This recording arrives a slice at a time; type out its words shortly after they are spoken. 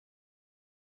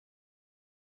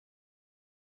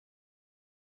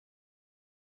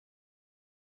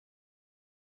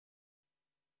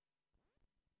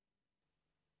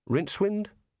Rincewind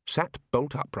sat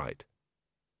bolt upright.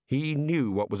 He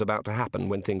knew what was about to happen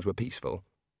when things were peaceful.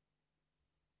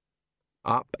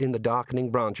 Up in the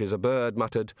darkening branches a bird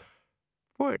muttered,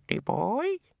 "Pretty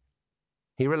boy."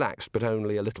 He relaxed, but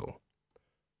only a little.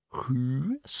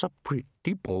 "Who's a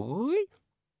pretty boy?"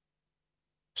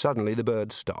 Suddenly the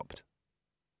bird stopped.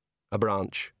 A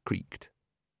branch creaked.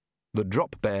 The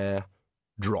drop bear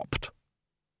dropped.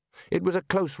 It was a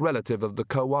close relative of the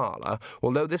koala,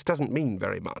 although this doesn't mean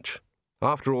very much.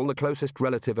 After all, the closest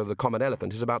relative of the common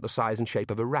elephant is about the size and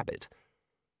shape of a rabbit.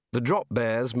 The drop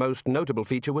bear's most notable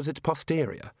feature was its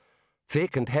posterior,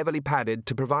 thick and heavily padded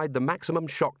to provide the maximum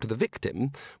shock to the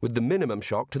victim with the minimum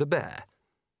shock to the bear.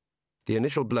 The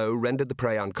initial blow rendered the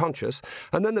prey unconscious,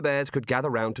 and then the bears could gather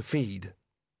round to feed.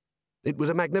 It was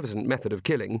a magnificent method of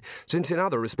killing, since in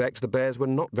other respects the bears were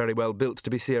not very well built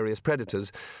to be serious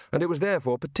predators, and it was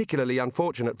therefore particularly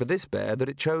unfortunate for this bear that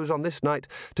it chose on this night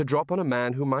to drop on a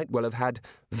man who might well have had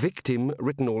 "victim"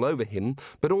 written all over him,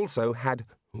 but also had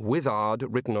 "wizard"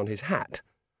 written on his hat,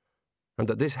 and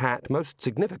that this hat, most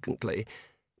significantly,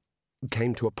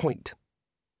 came to a point.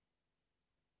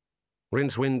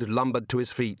 Rincewind lumbered to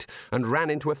his feet and ran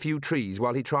into a few trees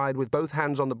while he tried with both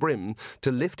hands on the brim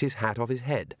to lift his hat off his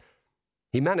head.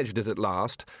 He managed it at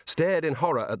last, stared in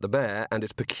horror at the bear and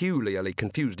its peculiarly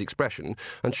confused expression,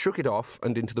 and shook it off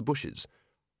and into the bushes.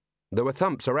 There were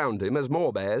thumps around him as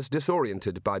more bears,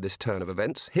 disoriented by this turn of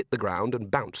events, hit the ground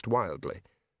and bounced wildly.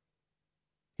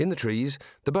 In the trees,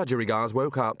 the budgerigars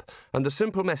woke up, and the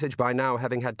simple message, by now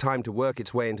having had time to work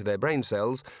its way into their brain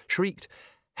cells, shrieked,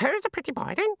 "Who's the pretty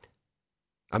boy then?"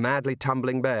 A madly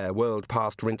tumbling bear whirled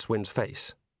past Rincewind's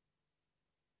face.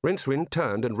 Rincewind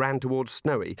turned and ran towards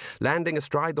Snowy, landing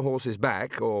astride the horse's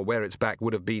back, or where its back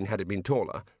would have been had it been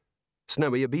taller.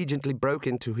 Snowy obediently broke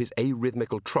into his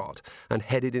arrhythmical trot and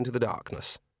headed into the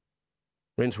darkness.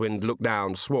 Rincewind looked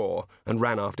down, swore, and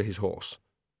ran after his horse.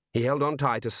 He held on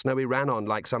tight as Snowy ran on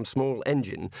like some small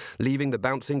engine, leaving the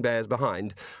bouncing bears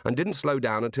behind, and didn't slow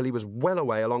down until he was well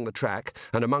away along the track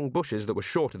and among bushes that were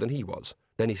shorter than he was.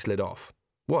 Then he slid off.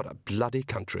 What a bloody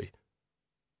country!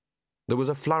 There was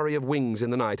a flurry of wings in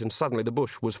the night, and suddenly the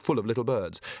bush was full of little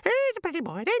birds. "Who's a pretty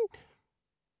boy, then?"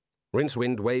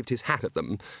 Rincewind waved his hat at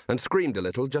them and screamed a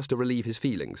little just to relieve his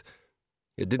feelings.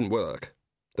 It didn't work.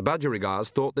 The budgerigars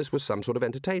thought this was some sort of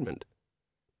entertainment.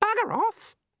 "Bugger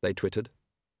off!" they twittered.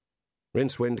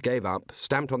 Rincewind gave up,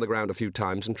 stamped on the ground a few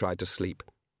times, and tried to sleep.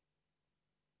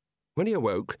 When he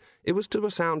awoke, it was to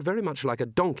a sound very much like a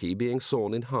donkey being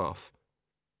sawn in half.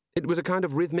 It was a kind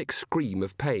of rhythmic scream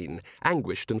of pain,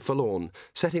 anguished and forlorn,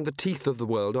 setting the teeth of the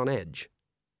world on edge.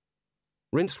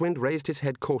 Rincewind raised his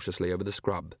head cautiously over the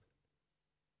scrub.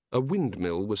 A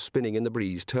windmill was spinning in the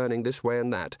breeze, turning this way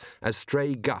and that, as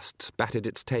stray gusts battered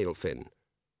its tail fin.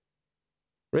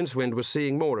 Rincewind was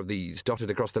seeing more of these dotted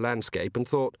across the landscape and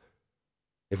thought,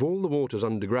 if all the water's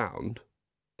underground,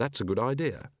 that's a good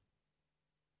idea.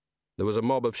 There was a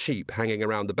mob of sheep hanging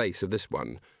around the base of this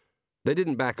one. They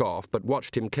didn't back off, but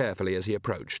watched him carefully as he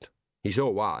approached. He saw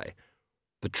why.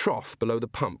 The trough below the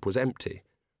pump was empty.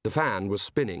 The fan was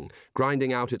spinning,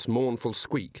 grinding out its mournful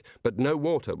squeak, but no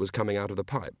water was coming out of the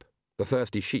pipe. The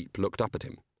thirsty sheep looked up at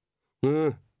him.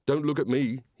 Don't look at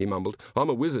me," he mumbled.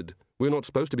 "I'm a wizard. We're not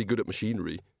supposed to be good at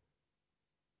machinery."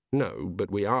 "No,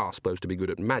 but we are supposed to be good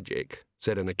at magic,"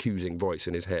 said an accusing voice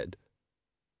in his head.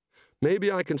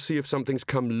 "Maybe I can see if something's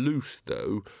come loose,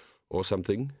 though, or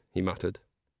something," he muttered.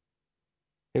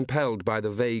 Impelled by the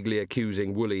vaguely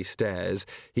accusing woolly stares,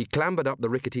 he clambered up the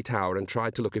rickety tower and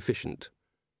tried to look efficient.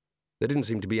 There didn't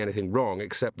seem to be anything wrong,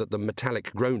 except that the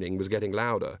metallic groaning was getting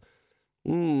louder.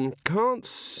 Can't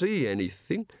see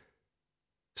anything."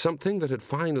 Something that had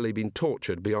finally been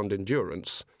tortured beyond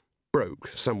endurance broke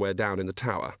somewhere down in the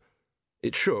tower.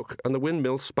 It shook, and the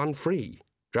windmill spun free,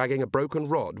 dragging a broken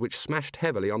rod which smashed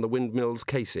heavily on the windmill's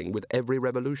casing with every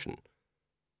revolution.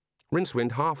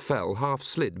 Rincewind half fell, half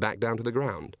slid back down to the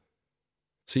ground.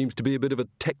 "Seems to be a bit of a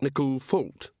technical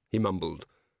fault," he mumbled.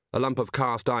 A lump of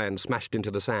cast iron smashed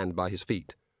into the sand by his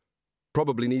feet.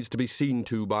 "Probably needs to be seen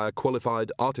to by a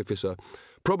qualified artificer.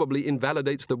 Probably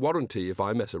invalidates the warranty if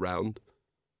I mess around."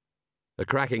 A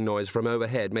cracking noise from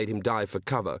overhead made him dive for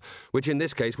cover, which in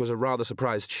this case was a rather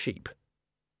surprised sheep.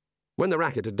 When the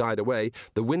racket had died away,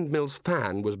 the windmill's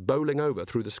fan was bowling over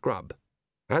through the scrub.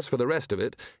 As for the rest of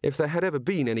it, if there had ever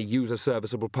been any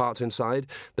user-serviceable parts inside,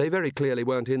 they very clearly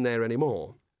weren't in there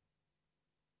anymore.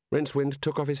 Rincewind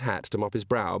took off his hat to mop his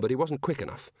brow, but he wasn't quick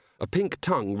enough. A pink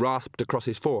tongue rasped across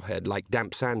his forehead like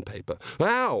damp sandpaper.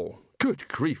 "Ow! Good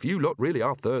grief, you lot really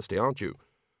are thirsty, aren't you?"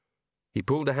 He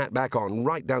pulled the hat back on,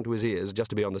 right down to his ears,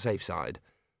 just to be on the safe side.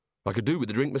 "I could do with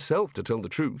a drink myself, to tell the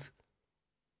truth."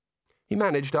 He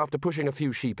managed, after pushing a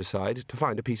few sheep aside, to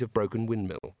find a piece of broken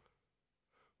windmill.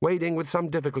 Wading with some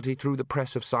difficulty through the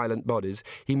press of silent bodies,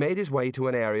 he made his way to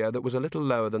an area that was a little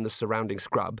lower than the surrounding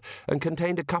scrub and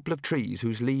contained a couple of trees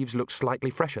whose leaves looked slightly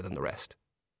fresher than the rest.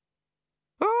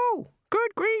 "Oh,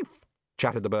 good grief!"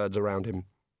 chattered the birds around him.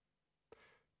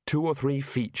 2 or 3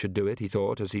 feet should do it, he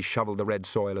thought, as he shovelled the red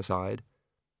soil aside.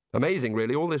 Amazing,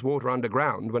 really, all this water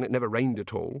underground when it never rained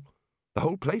at all. The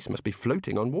whole place must be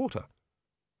floating on water.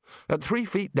 At 3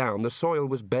 feet down, the soil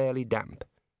was barely damp.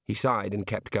 He sighed and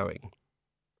kept going.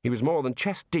 He was more than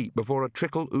chest deep before a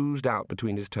trickle oozed out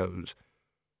between his toes.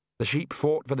 The sheep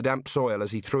fought for the damp soil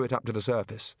as he threw it up to the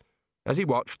surface. As he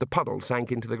watched, the puddle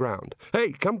sank into the ground.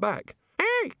 "Hey, come back!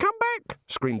 Hey, come back!"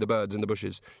 screamed the birds in the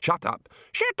bushes. "Shut up!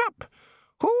 Shut up!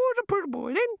 Who's a pretty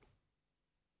boy, then?"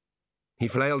 He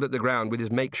flailed at the ground with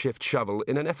his makeshift shovel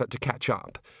in an effort to catch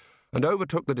up, and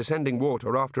overtook the descending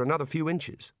water after another few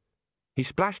inches. He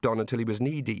splashed on until he was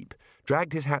knee-deep,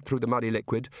 dragged his hat through the muddy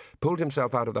liquid, pulled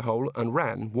himself out of the hole, and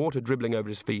ran, water dribbling over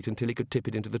his feet until he could tip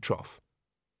it into the trough.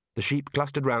 The sheep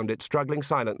clustered round it, struggling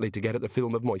silently to get at the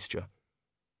film of moisture.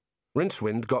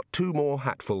 Rincewind got 2 more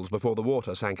hatfuls before the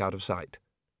water sank out of sight.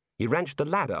 He wrenched the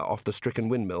ladder off the stricken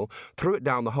windmill, threw it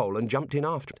down the hole, and jumped in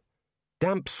after it.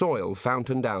 Damp soil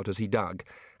fountained out as he dug,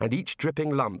 and each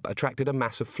dripping lump attracted a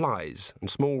mass of flies and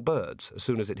small birds as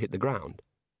soon as it hit the ground.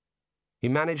 He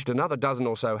managed another dozen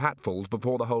or so hatfuls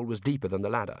before the hole was deeper than the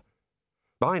ladder.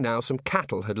 By now some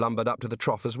cattle had lumbered up to the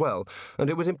trough as well, and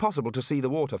it was impossible to see the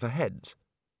water for heads.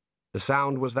 The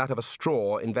sound was that of a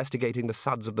straw investigating the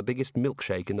suds of the biggest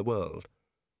milkshake in the world.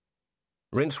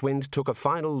 Rincewind took a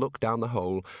final look down the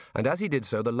hole, and as he did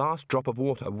so the last drop of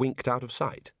water winked out of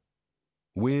sight.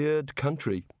 "Weird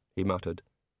country," he muttered.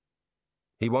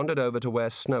 He wandered over to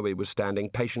where Snowy was standing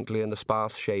patiently in the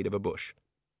sparse shade of a bush.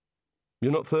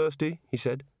 "You're not thirsty?" he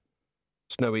said.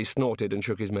 Snowy snorted and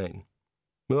shook his mane.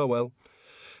 "Oh, well,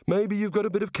 maybe you've got a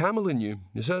bit of camel in you.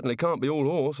 You certainly can't be all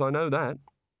horse, I know that."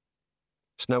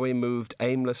 Snowy moved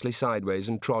aimlessly sideways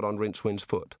and trod on Rincewind's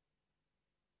foot.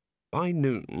 By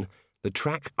noon, the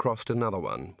track crossed another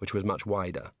one, which was much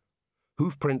wider.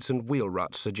 Hoofprints and wheel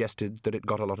ruts suggested that it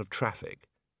got a lot of traffic.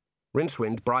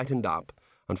 Rincewind brightened up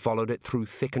and followed it through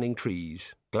thickening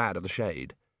trees, glad of the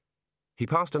shade. He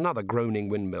passed another groaning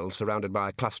windmill surrounded by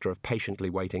a cluster of patiently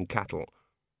waiting cattle.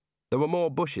 There were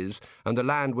more bushes, and the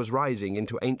land was rising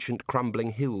into ancient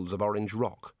crumbling hills of orange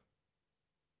rock.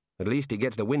 At least he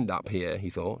gets the wind up here, he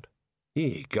thought.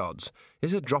 Ye gods,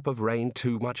 is a drop of rain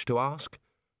too much to ask?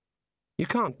 You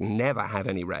can't never have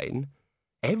any rain.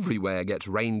 Everywhere gets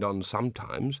rained on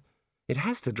sometimes. It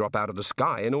has to drop out of the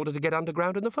sky in order to get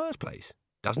underground in the first place,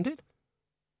 doesn't it?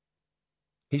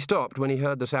 He stopped when he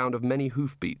heard the sound of many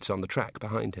hoofbeats on the track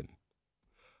behind him.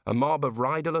 A mob of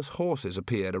riderless horses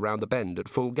appeared around the bend at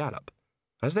full gallop.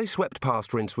 As they swept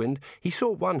past Rincewind, he saw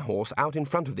one horse out in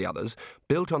front of the others,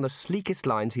 built on the sleekest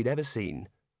lines he'd ever seen,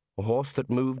 a horse that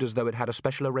moved as though it had a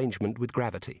special arrangement with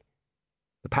gravity.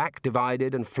 The pack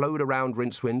divided and flowed around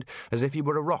Rincewind as if he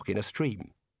were a rock in a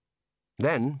stream.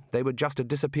 Then they were just a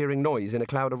disappearing noise in a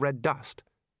cloud of red dust.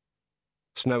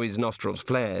 Snowy's nostrils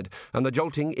flared, and the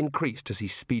jolting increased as he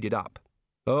speeded up.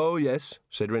 "Oh, yes,"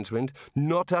 said Rincewind.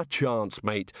 "Not a chance,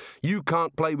 mate. You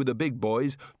can't play with the big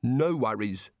boys. No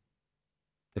worries."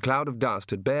 The cloud of dust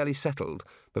had barely settled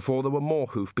before there were more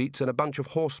hoofbeats and a bunch of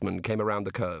horsemen came around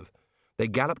the curve. They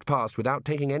galloped past without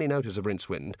taking any notice of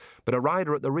Rincewind, but a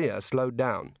rider at the rear slowed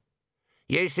down.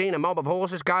 "You seen a mob of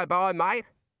horses go by, mate?"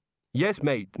 "Yes,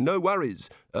 mate. No worries.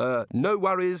 No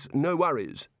worries, no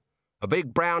worries." "A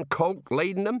big brown colt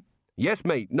leading them?" "Yes,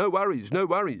 mate. No worries, no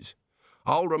worries."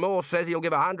 "Old Remorse says he'll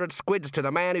give 100 squids to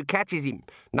the man who catches him.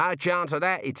 No chance of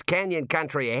that. It's canyon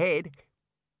country ahead."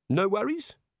 "No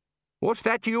worries?" "What's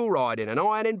that you're riding, an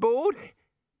ironing board?"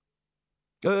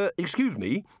 Excuse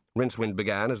me," Rincewind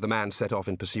began as the man set off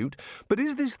in pursuit, "but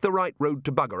is this the right road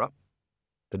to Bugger Up?"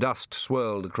 The dust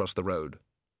swirled across the road.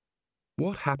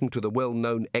 "What happened to the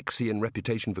well-known Exian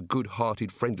reputation for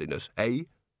good-hearted friendliness, eh?"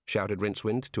 shouted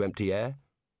Rincewind to empty air.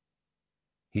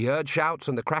 He heard shouts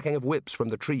and the cracking of whips from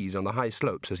the trees on the high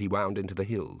slopes as he wound into the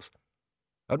hills.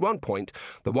 At one point,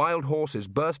 the wild horses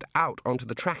burst out onto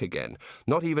the track again,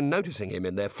 not even noticing him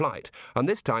in their flight, and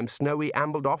this time Snowy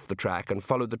ambled off the track and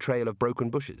followed the trail of broken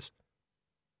bushes.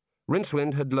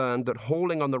 Rincewind had learned that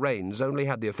hauling on the reins only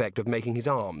had the effect of making his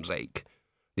arms ache.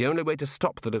 The only way to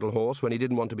stop the little horse when he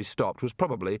didn't want to be stopped was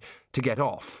probably to get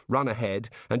off, run ahead,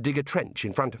 and dig a trench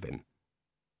in front of him.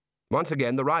 Once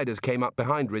again the riders came up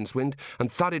behind Rincewind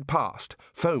and thudded past,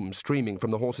 foam streaming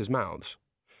from the horses' mouths.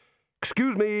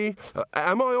 "Excuse me,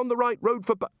 am I on the right road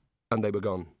for and they were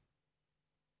gone.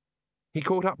 He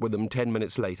caught up with them 10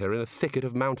 minutes later in a thicket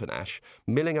of mountain ash,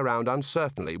 milling around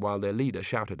uncertainly while their leader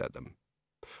shouted at them.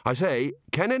 "I say,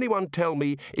 can anyone tell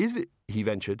me, is it—" he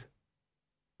ventured.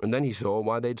 And then he saw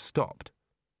why they'd stopped.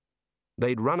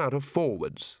 They'd run out of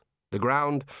forwards. The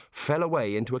ground fell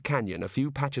away into a canyon, a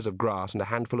few patches of grass and a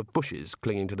handful of bushes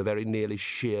clinging to the very nearly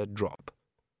sheer drop.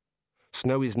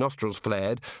 Snowy's nostrils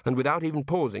flared, and without even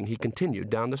pausing, he continued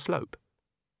down the slope.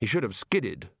 He should have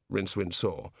skidded, Rincewind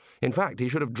saw. In fact, he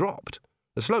should have dropped.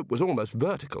 The slope was almost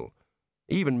vertical.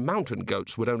 Even mountain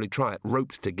goats would only try it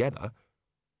roped together.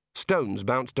 Stones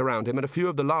bounced around him, and a few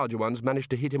of the larger ones managed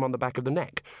to hit him on the back of the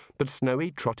neck, but Snowy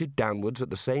trotted downwards at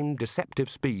the same deceptive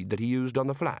speed that he used on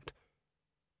the flat.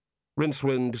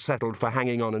 Rincewind settled for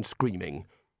hanging on and screaming.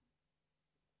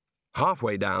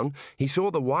 Halfway down, he saw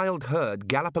the wild herd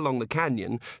gallop along the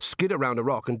canyon, skid around a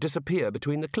rock and disappear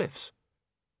between the cliffs.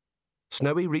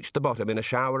 Snowy reached the bottom in a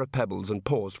shower of pebbles and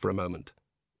paused for a moment.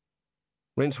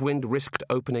 Rincewind risked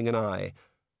opening an eye.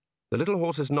 The little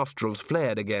horse's nostrils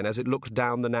flared again as it looked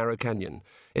down the narrow canyon.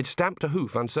 It stamped a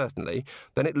hoof uncertainly,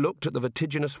 then it looked at the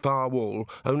vertiginous far wall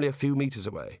only a few meters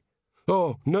away.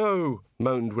 "Oh, no,"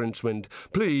 moaned Rincewind.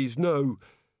 "Please, no."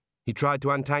 He tried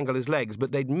to untangle his legs,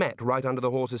 but they'd met right under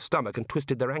the horse's stomach and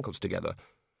twisted their ankles together.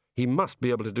 He must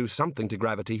be able to do something to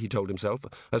gravity, he told himself,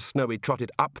 as Snowy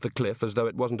trotted up the cliff as though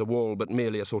it wasn't a wall but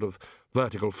merely a sort of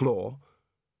vertical floor.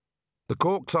 The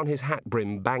corks on his hat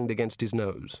brim banged against his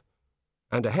nose.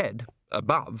 And ahead,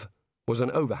 above, was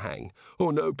an overhang.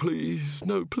 "Oh, no, please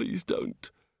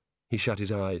don't." He shut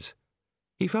his eyes.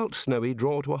 He felt Snowy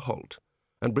draw to a halt,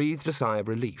 and breathed a sigh of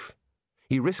relief.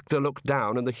 He risked a look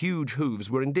down, and the huge hooves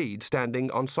were indeed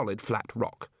standing on solid flat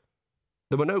rock.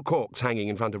 There were no corks hanging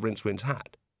in front of Rincewind's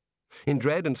hat. In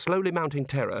dread and slowly mounting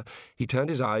terror, he turned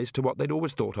his eyes to what they'd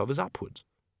always thought of as upwards.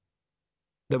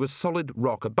 There was solid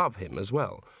rock above him as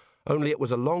well, only it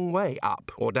was a long way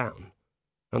up or down,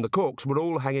 and the corks were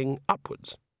all hanging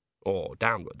upwards or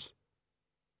downwards.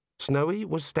 Snowy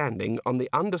was standing on the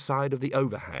underside of the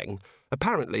overhang,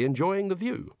 apparently enjoying the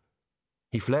view.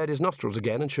 He flared his nostrils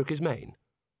again and shook his mane.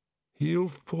 "He'll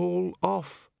fall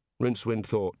off," Rincewind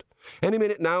thought. "Any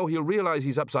minute now he'll realise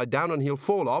he's upside down and he'll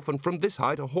fall off, and from this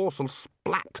height a horse'll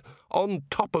splat on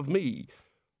top of me."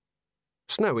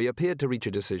 Snowy appeared to reach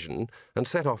a decision and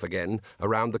set off again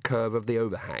around the curve of the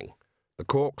overhang. The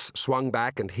corks swung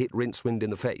back and hit Rincewind in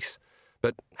the face.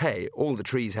 But, hey, all the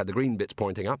trees had the green bits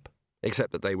pointing up,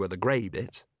 except that they were the grey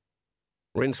bits.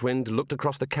 Rincewind looked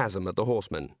across the chasm at the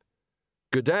horseman.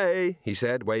 "Good day," he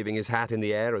said, waving his hat in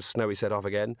the air as Snowy set off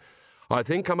again. "I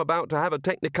think I'm about to have a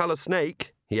technicolor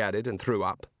snake," he added, and threw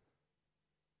up.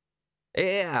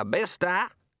 "Here, mister,"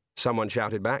 someone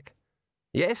shouted back.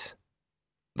 "Yes?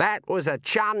 That was a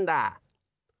chunder."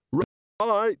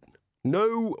 "Right,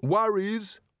 no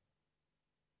worries."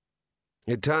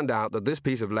 It turned out that this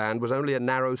piece of land was only a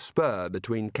narrow spur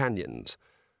between canyons.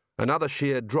 Another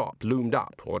sheer drop loomed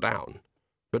up or down.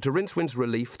 But to Rincewind's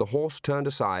relief, the horse turned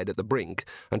aside at the brink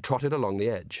and trotted along the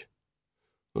edge.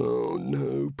 "Oh,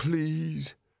 no,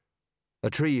 please." A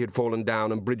tree had fallen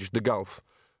down and bridged the gulf.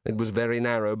 It was very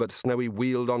narrow, but Snowy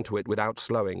wheeled onto it without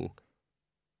slowing.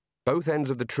 Both ends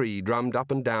of the tree drummed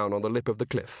up and down on the lip of the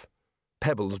cliff.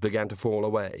 Pebbles began to fall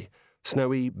away.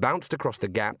 Snowy bounced across the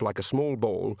gap like a small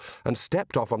ball and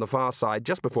stepped off on the far side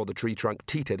just before the tree trunk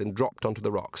teetered and dropped onto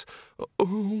the rocks.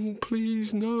 "Oh,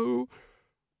 please, no."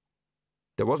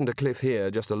 There wasn't a cliff here,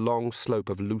 just a long slope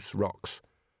of loose rocks.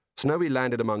 Snowy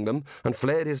landed among them and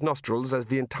flared his nostrils as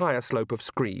the entire slope of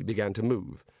scree began to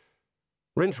move.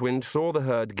 Rincewind saw the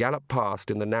herd gallop past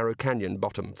in the narrow canyon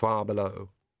bottom far below.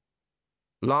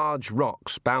 Large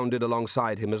rocks bounded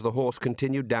alongside him as the horse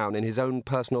continued down in his own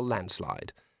personal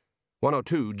landslide. One or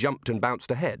two jumped and bounced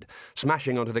ahead,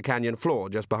 smashing onto the canyon floor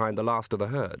just behind the last of the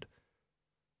herd.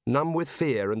 Numb with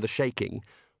fear and the shaking,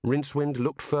 Rincewind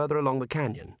looked further along the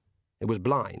canyon. It was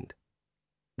blind.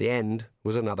 The end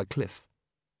was another cliff.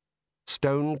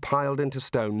 Stone piled into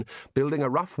stone, building a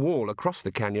rough wall across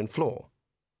the canyon floor.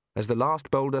 As the last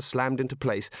boulder slammed into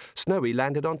place, Snowy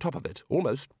landed on top of it,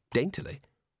 almost daintily.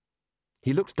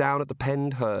 He looked down at the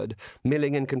penned herd,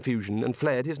 milling in confusion, and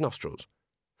flared his nostrils.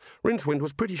 Rincewind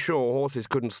was pretty sure horses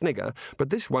couldn't snigger, but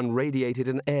this one radiated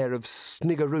an air of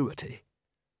sniggeruity.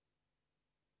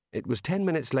 It was 10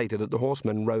 minutes later that the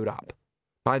horsemen rode up.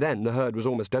 By then the herd was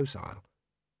almost docile.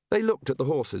 They looked at the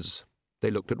horses. They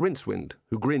looked at Rincewind,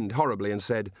 who grinned horribly and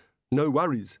said, "No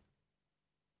worries."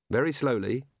 Very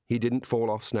slowly, he didn't fall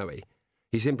off Snowy.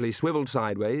 He simply swiveled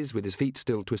sideways, with his feet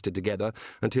still twisted together,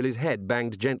 until his head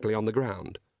banged gently on the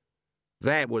ground.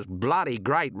 "That was bloody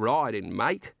great riding,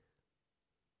 mate."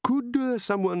 Could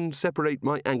someone separate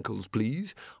my ankles,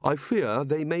 please? I fear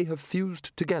they may have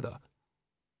fused together.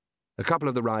 A couple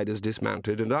of the riders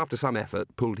dismounted and, after some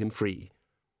effort, pulled him free.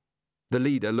 The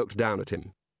leader looked down at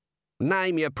him.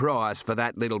 Name your price for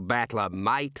that little battler,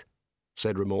 mate,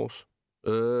 said Remorse.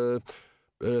 3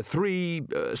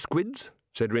 squids,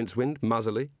 said Rincewind,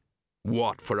 muzzily.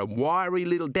 What, for a wiry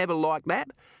little devil like that?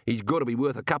 He's got to be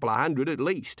worth a couple of hundred at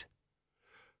least.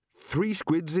 3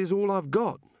 squids is all I've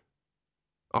got.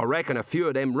 I reckon a few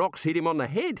of them rocks hit him on the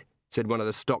head, said one of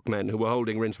the stockmen who were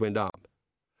holding Rincewind up.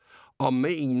 I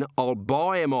mean, I'll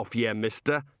buy him off you,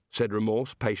 mister, said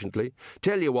Remorse patiently.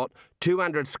 Tell you what,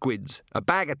 200 squids, a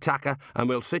bag of tucker, and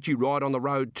we'll set you right on the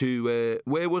road to,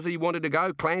 where was he wanted to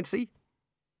go, Clancy?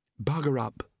 Bugger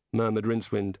up, murmured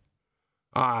Rincewind.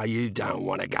 Ah, you don't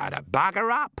want to go to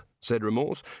Bugger Up, said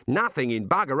Remorse. Nothing in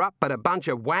Bugger Up but a bunch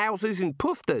of wowsers and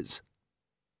poofters.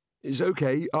 It's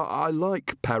okay, I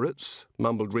like parrots,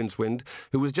 mumbled Rincewind,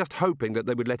 who was just hoping that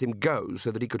they would let him go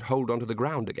so that he could hold on to the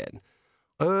ground again.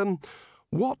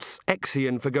 What's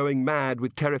Exian for going mad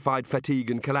with terrified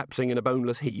fatigue and collapsing in a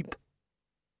boneless heap?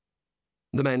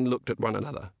 The men looked at one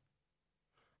another.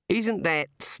 Isn't that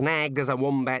snagged as a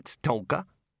wombat's tonker?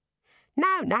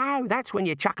 No, that's when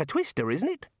you chuck a twister, isn't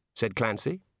it? Said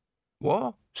Clancy.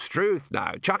 What? Struth,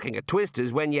 no. Chucking a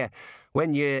twister's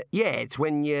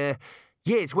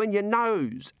it's when your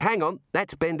nose. Hang on,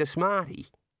 that's Bender Smarty.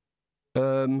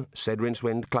 Said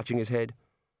Rincewind, clutching his head.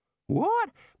 What?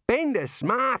 Bender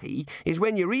Smarty is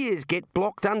when your ears get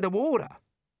blocked underwater.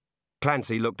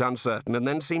 Clancy looked uncertain and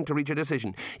then seemed to reach a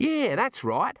decision. Yeah, that's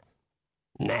right.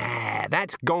 Nah,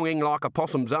 that's gonging like a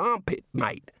possum's armpit,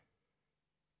 mate.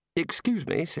 Excuse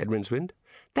me, said Rincewind.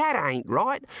 That ain't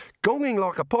right. Gonging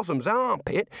like a possum's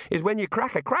armpit is when you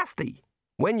crack a crusty.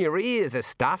 When your ears are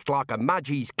stuffed like a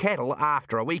mudgie's kettle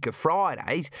after a week of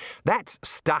Fridays, that's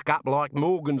stuck up like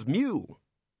Morgan's mule.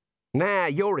 Now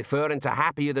you're referring to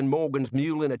happier than Morgan's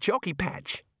mule in a chocky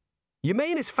patch. You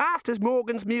mean as fast as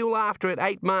Morgan's mule after it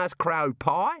ate Ma's crow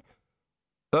pie?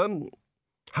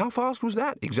 How fast was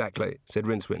that exactly? Said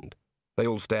Rincewind. They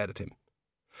all stared at him.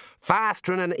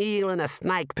 Faster than an eel in a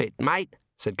snake pit, mate,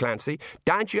 said Clancy.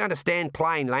 Don't you understand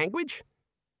plain language?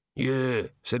 Yeah,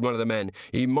 said one of the men.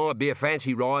 He might be a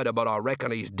fancy rider, but I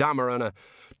reckon he's dumber than a...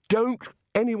 Don't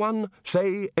anyone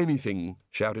say anything,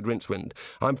 shouted Rincewind.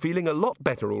 I'm feeling a lot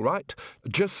better, all right?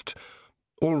 Just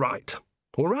all right.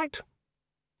 All right?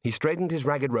 He straightened his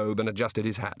ragged robe and adjusted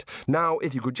his hat. Now,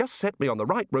 if you could just set me on the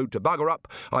right road to Bugger Up,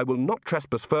 I will not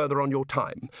trespass further on your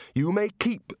time. You may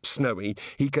keep Snowy.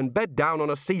 He can bed down on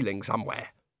a ceiling somewhere.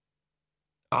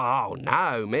 Oh,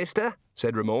 no, mister,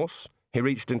 said Remorse. He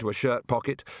reached into a shirt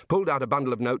pocket, pulled out a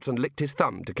bundle of notes and licked his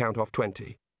thumb to count off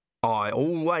 20. I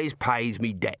always pays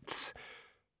me debts.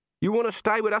 You want to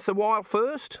stay with us a while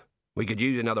first? We could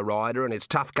use another rider, and it's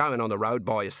tough going on the road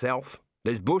by yourself.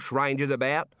 There's bush rangers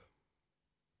about.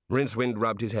 Rincewind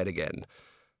rubbed his head again.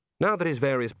 Now that his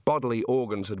various bodily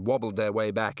organs had wobbled their way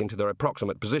back into their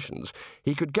approximate positions,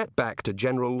 he could get back to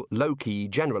general, low-key,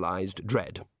 generalised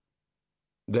dread.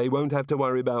 They won't have to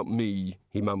worry about me,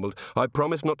 he mumbled. I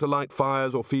promise not to light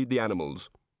fires or feed the animals.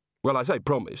 Well, I say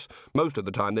promise. Most of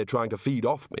the time they're trying to feed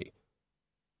off me.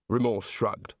 Remorse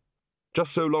shrugged.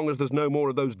 Just so long as there's no more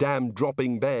of those damn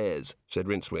dropping bears, said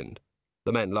Rincewind.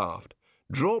 The men laughed.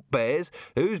 Drop bears?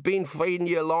 Who's been feeding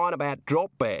you a line about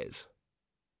drop bears?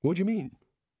 What do you mean?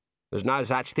 There's no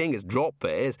such thing as drop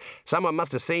bears. Someone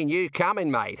must have seen you coming,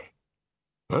 mate.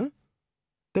 Huh?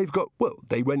 They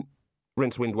went...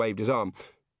 Rincewind waved his arm.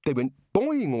 They went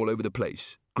boing all over the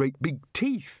place. Great big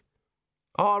teeth.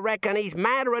 I reckon he's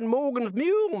madder than Morgan's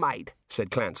mule, mate, said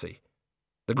Clancy.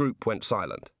 The group went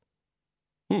silent.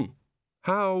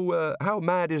 How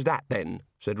mad is that, then?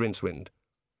 Said Rincewind.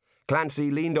 Clancy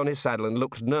leaned on his saddle and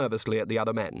looked nervously at the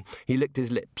other men. He licked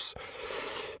his lips.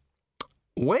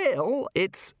 Well,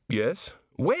 it's... Yes?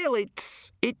 Well,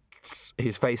 it's...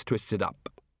 His face twisted up.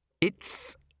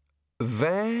 It's...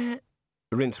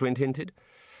 Rincewind hinted.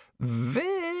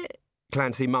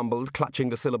 Clancy mumbled, clutching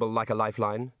the syllable like a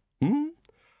lifeline.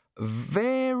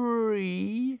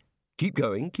 Very... Keep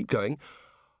going.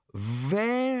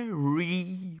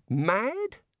 Very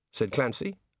mad? Said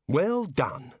Clancy. Well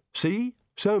done. See?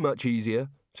 So much easier,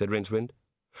 said Rincewind.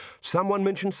 Someone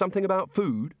mentioned something about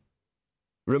food?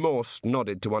 Remorse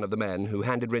nodded to one of the men, who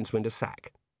handed Rincewind a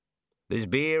sack. There's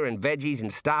beer and veggies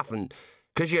and stuff, and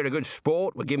 'cause you're a good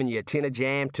sport, we're giving you a tin of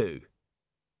jam too.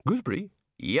 Gooseberry?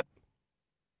 Yep.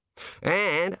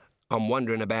 And I'm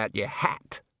wondering about your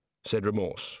hat, said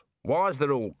Remorse. Why's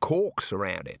there all corks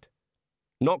around it?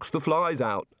 Knocks the flies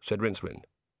out, said Rincewind.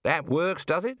 That works,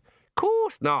 does it?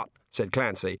 Course not, said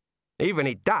Clancy. Even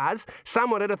it does,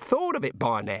 someone would have thought of it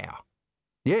by now.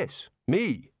 Yes,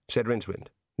 me, said Rincewind.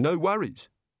 No worries.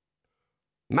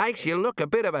 Makes you look a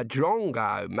bit of a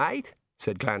drongo, mate,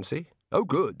 said Clancy. Oh,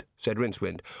 good, said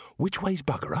Rincewind. Which way's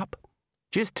Bugger Up?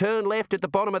 Just turn left at the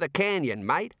bottom of the canyon,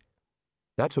 mate.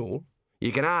 That's all.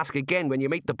 You can ask again when you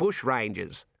meet the bush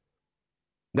rangers.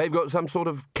 They've got some sort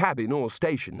of cabin or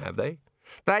station, have they?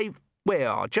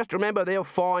 Well, just remember they'll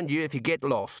find you if you get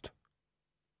lost.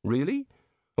 Really?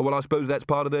 Oh, well, I suppose that's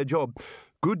part of their job.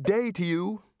 Good day to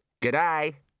you.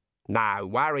 G'day. No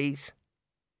worries.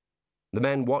 The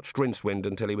men watched Rincewind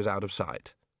until he was out of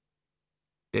sight.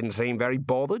 Didn't seem very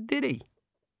bothered, did he?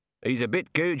 He's a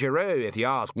bit googeroo, if you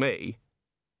ask me.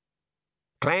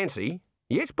 Clancy?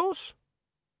 Yes, boss?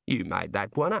 You made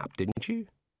that one up, didn't you?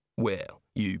 Well,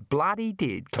 you bloody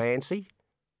did, Clancy.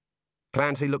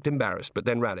 Clancy looked embarrassed, but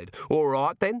then rallied. All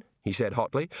right, then, he said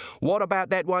hotly. What about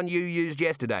that one you used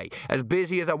yesterday, as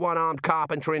busy as a one-armed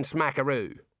carpenter in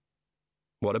Smackaroo?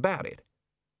 What about it?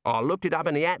 I looked it up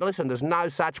in the atlas and there's no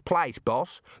such place,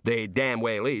 boss. There damn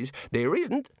well is. There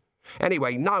isn't.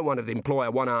 Anyway, no one would employ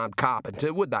a one-armed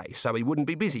carpenter, would they? So he wouldn't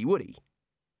be busy, would he?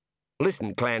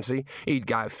 Listen, Clancy, he'd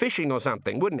go fishing or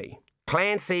something, wouldn't he?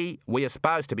 Clancy, we are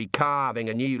supposed to be carving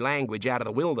a new language out of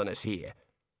the wilderness here.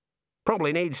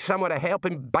 Probably needs someone to help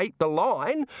him bait the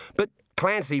line, but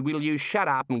Clancy, will you shut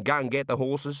up and go and get the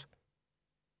horses?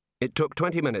 It took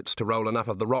 20 minutes to roll enough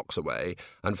of the rocks away,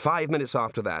 and 5 minutes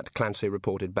after that, Clancy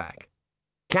reported back.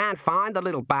 Can't find the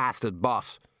little bastard,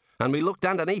 boss, and we looked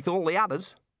underneath all the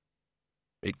others.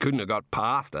 It couldn't have got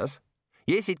past us.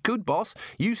 Yes, it could, boss.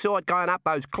 You saw it going up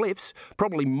those cliffs,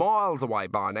 probably miles away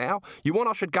by now. You want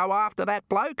I should go after that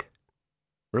bloke?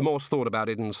 Remorse thought about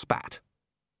it and spat.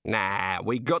 Nah,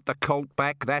 we got the colt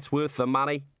back. That's worth the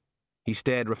money. He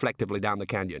stared reflectively down the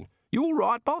canyon. You all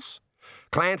right, boss?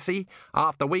 Clancy,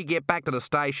 after we get back to the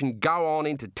station, go on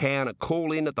into town and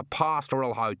call in at the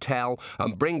Pastoral Hotel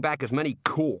and bring back as many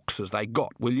corks as they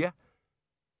got, will you?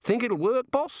 Think it'll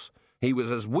work, boss? He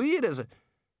was as weird as...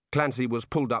 Clancy was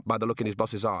pulled up by the look in his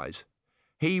boss's eyes.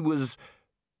 He was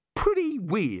pretty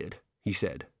weird, he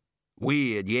said.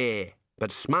 Weird, yeah,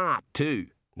 but smart too.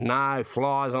 No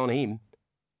flies on him.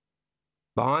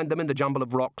 Behind them in the jumble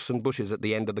of rocks and bushes at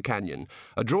the end of the canyon,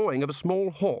 a drawing of a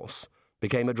small horse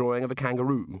became a drawing of a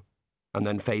kangaroo, and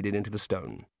then faded into the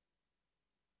stone.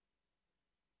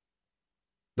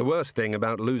 The worst thing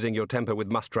about losing your temper with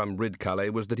Mustrum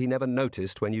Ridcully was that he never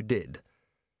noticed when you did.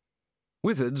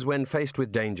 Wizards, when faced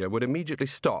with danger, would immediately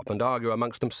stop and argue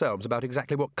amongst themselves about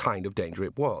exactly what kind of danger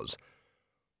it was.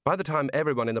 By the time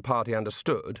everyone in the party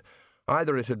understood,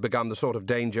 either it had become the sort of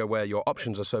danger where your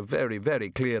options are so very, very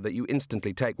clear that you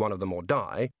instantly take one of them or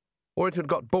die, or it had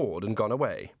got bored and gone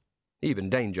away. Even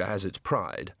danger has its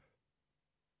pride.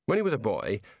 When he was a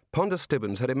boy, Ponder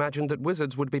Stibbons had imagined that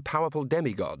wizards would be powerful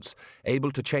demigods, able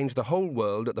to change the whole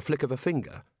world at the flick of a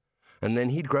finger. And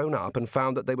then he'd grown up and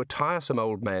found that they were tiresome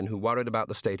old men who worried about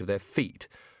the state of their feet,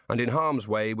 and in harm's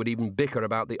way would even bicker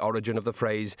about the origin of the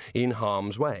phrase, in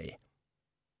harm's way.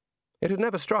 It had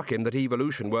never struck him that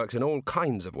evolution works in all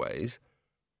kinds of ways.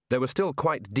 There were still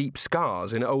quite deep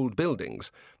scars in old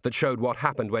buildings that showed what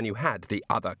happened when you had the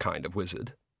other kind of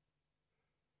wizard.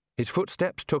 His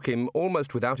footsteps took him,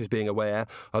 almost without his being aware,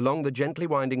 along the gently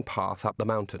winding path up the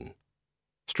mountain.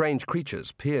 Strange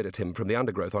creatures peered at him from the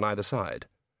undergrowth on either side.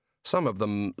 Some of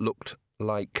them looked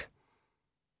like...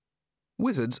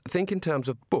 Wizards think in terms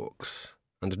of books,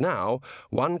 and now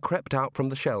one crept out from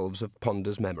the shelves of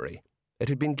Ponder's memory. It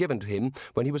had been given to him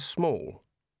when he was small.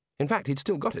 In fact, he'd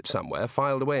still got it somewhere,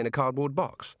 filed away in a cardboard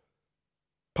box.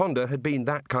 Ponder had been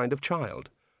that kind of child.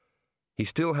 He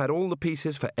still had all the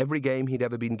pieces for every game he'd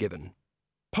ever been given.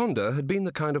 Ponder had been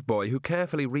the kind of boy who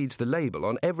carefully reads the label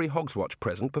on every Hogswatch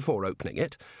present before opening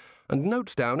it, and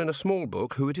notes down in a small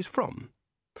book who it is from,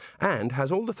 and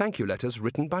has all the thank-you letters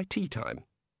written by tea-time.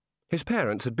 His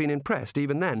parents had been impressed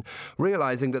even then,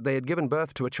 realizing that they had given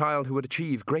birth to a child who would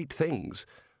achieve great things,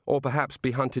 or perhaps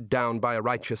be hunted down by a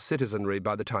righteous citizenry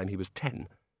by the time he was 10.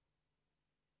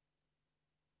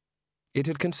 It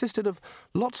had consisted of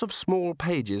lots of small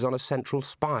pages on a central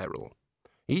spiral.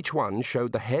 Each one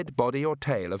showed the head, body, or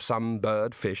tail of some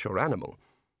bird, fish, or animal.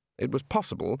 It was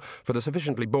possible, for the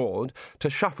sufficiently bored, to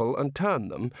shuffle and turn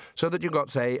them so that you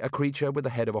got, say, a creature with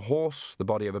the head of a horse, the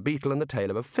body of a beetle, and the tail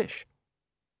of a fish.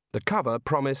 The cover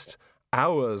promised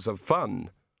hours of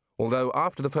fun, although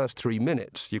after the first 3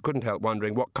 minutes you couldn't help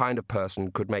wondering what kind of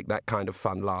person could make that kind of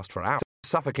fun last for hours.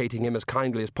 Suffocating him as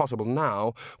kindly as possible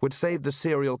now would save the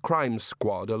serial crime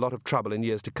squad a lot of trouble in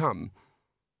years to come.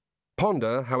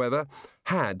 Ponder, however,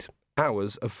 had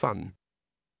hours of fun.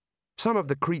 Some of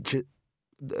the creatures...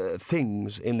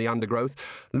 things in the undergrowth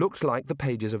looked like the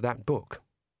pages of that book.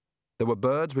 There were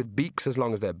birds with beaks as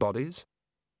long as their bodies.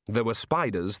 There were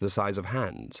spiders the size of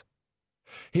hands.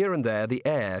 Here and there the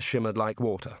air shimmered like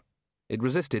water. It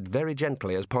resisted very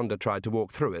gently as Ponder tried to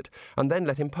walk through it, and then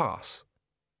let him pass.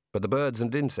 But the birds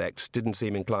and insects didn't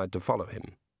seem inclined to follow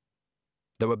him.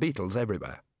 There were beetles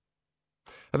everywhere.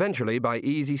 Eventually, by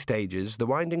easy stages, the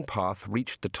winding path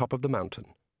reached the top of the mountain.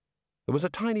 There was a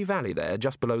tiny valley there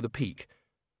just below the peak.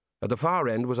 At the far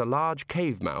end was a large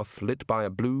cave mouth lit by a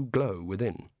blue glow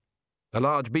within. A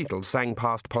large beetle sang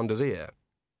past Ponder's ear.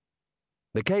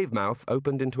 The cave mouth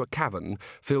opened into a cavern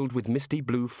filled with misty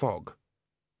blue fog.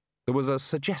 There was a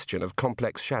suggestion of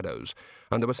complex shadows,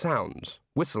 and there were sounds,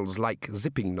 whistles like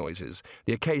zipping noises,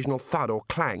 the occasional thud or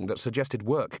clang that suggested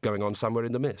work going on somewhere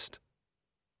in the mist.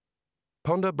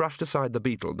 Ponder brushed aside the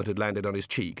beetle that had landed on his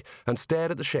cheek and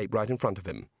stared at the shape right in front of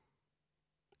him.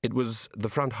 It was the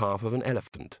front half of an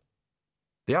elephant.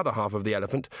 The other half of the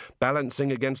elephant,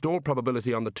 balancing against all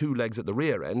probability on the two legs at the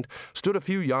rear end, stood a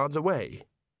few yards away.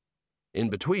 In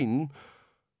between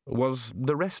was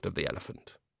the rest of the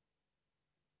elephant.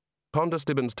 Ponder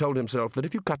Stibbons told himself that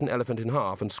if you cut an elephant in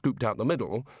half and scooped out the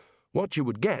middle, what you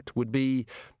would get would be,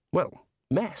 well,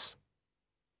 mess.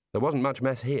 There wasn't much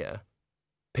mess here.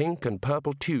 Pink and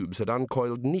purple tubes had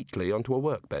uncoiled neatly onto a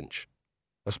workbench.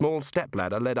 A small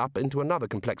step-ladder led up into another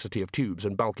complexity of tubes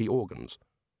and bulky organs.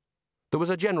 There was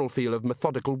a general feel of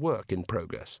methodical work in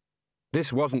progress.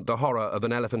 This wasn't the horror of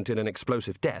an elephant in an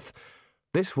explosive death.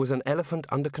 This was an elephant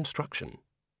under construction.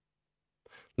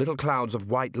 Little clouds of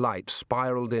white light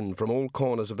spiraled in from all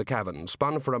corners of the cavern,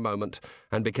 spun for a moment,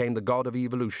 and became the god of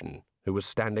evolution, who was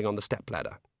standing on the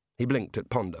step-ladder. He blinked at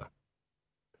Ponder.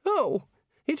 "Oh,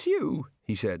 it's you,"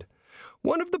 he said.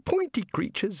 "One of the pointy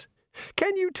creatures.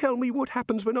 Can you tell me what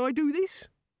happens when I do this?"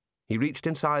 He reached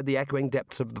inside the echoing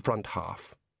depths of the front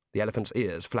half. The elephant's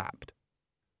ears flapped.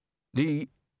 "The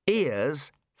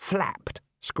ears flapped,"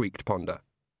 squeaked Ponder.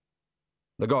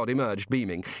 The god emerged,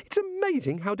 beaming. "It's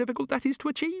amazing how difficult that is to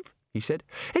achieve," he said.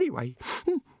 "Anyway,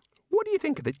 what do you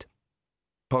think of it?"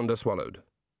 Ponder swallowed.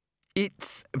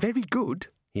 "It's very good,"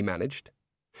 he managed.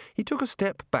 He took a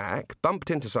step back, bumped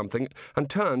into something, and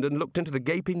turned and looked into the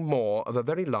gaping maw of a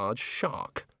very large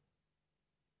shark.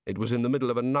 It was in the middle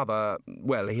of another,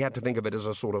 well, he had to think of it as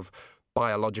a sort of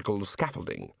biological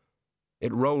scaffolding.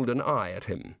 It rolled an eye at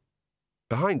him.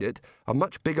 Behind it, a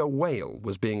much bigger whale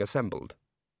was being assembled.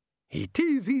 "It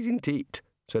is, isn't it?"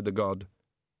 said the god.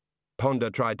 Ponder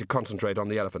tried to concentrate on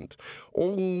the elephant.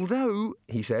 "Although,"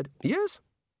 he said. "Yes?"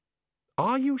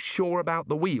 "Are you sure about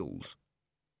the wheels?"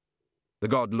 The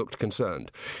god looked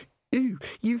concerned.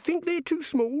 You think they're too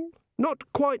small?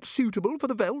 Not quite suitable for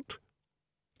the veldt?"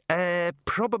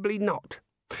 "Probably not.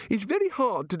 It's very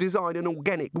hard to design an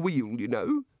organic wheel, you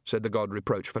know," said the god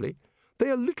reproachfully. "They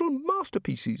are little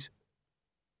masterpieces."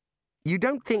 "You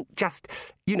don't think just,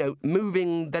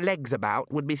 moving the legs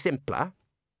about would be simpler?"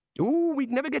 "Oh,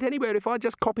 we'd never get anywhere if I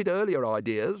just copied earlier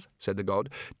ideas," said the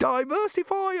god.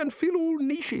 "Diversify and fill all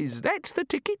niches, that's the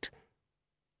ticket."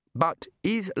 "But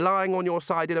is lying on your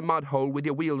side in a mud hole with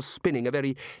your wheels spinning a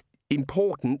very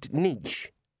important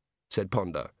niche?" said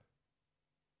Ponder.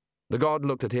 The god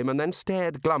looked at him and then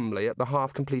stared glumly at the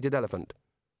half-completed elephant.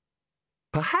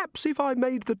 "Perhaps if I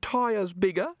made the tyres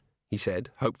bigger," he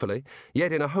said, hopefully,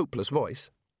 yet in a hopeless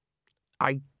voice.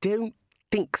 "I don't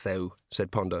think so,"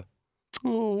 said Ponder.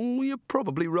 "Oh, you're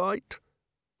probably right."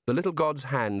 The little god's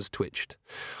hands twitched.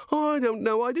 "I don't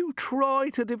know. I do try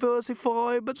to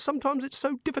diversify, but sometimes it's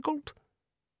so difficult."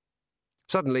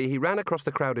 Suddenly he ran across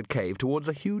the crowded cave towards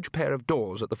a huge pair of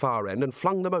doors at the far end and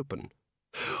flung them open.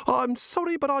 "I'm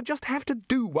sorry, but I just have to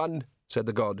do one," said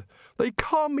the god. "They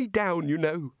calm me down, you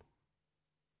know."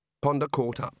 Ponder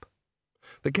caught up.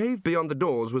 The cave beyond the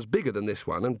doors was bigger than this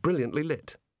one and brilliantly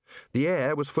lit. The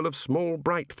air was full of small,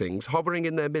 bright things hovering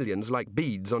in their millions like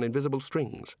beads on invisible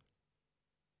strings.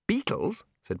 "Beetles?"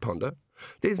 said Ponder.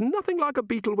 "There's nothing like a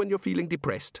beetle when you're feeling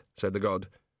depressed," said the god.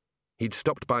 He'd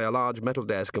stopped by a large metal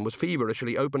desk and was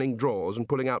feverishly opening drawers and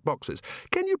pulling out boxes.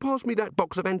 "Can you pass me that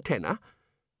box of antenna?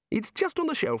 It's just on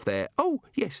the shelf there. Oh,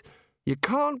 yes. You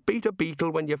can't beat a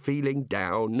beetle when you're feeling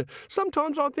down.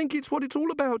 Sometimes I think it's what it's all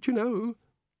about, you know."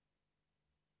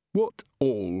 "What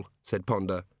all?" said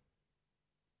Ponder.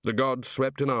 The god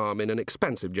swept an arm in an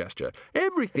expansive gesture.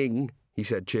 "Everything," he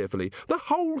said cheerfully. "The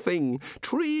whole thing.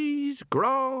 Trees,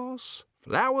 grass,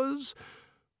 flowers.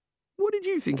 What did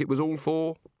you think it was all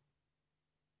for?"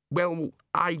 "Well,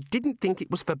 I didn't think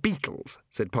it was for beetles,"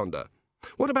 said Ponder.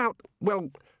 What about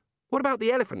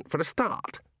the elephant for a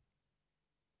start?"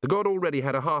 The god already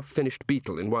had a half-finished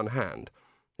beetle in one hand.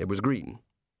 It was green.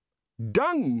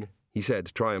 "Dung," he said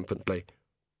triumphantly.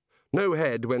 No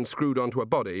head, when screwed onto a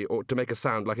body, ought to make a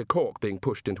sound like a cork being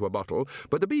pushed into a bottle,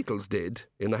 but the beetles did,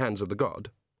 in the hands of the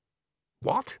god.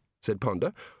 What? Said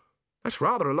Ponder. That's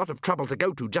rather a lot of trouble to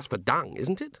go to just for dung,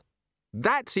 isn't it?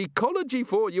 That's ecology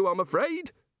for you, I'm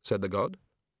afraid, said the god.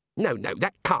 No,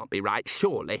 that can't be right,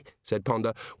 surely, said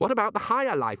Ponder. What about the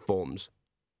higher life forms?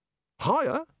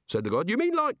 Higher? Said the god. You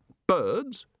mean like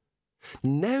birds?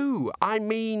 No, I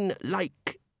mean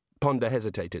like... Ponder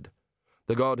hesitated.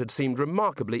 The god had seemed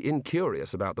remarkably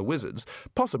incurious about the wizards,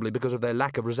 possibly because of their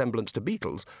lack of resemblance to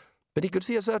beetles, but he could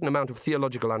see a certain amount of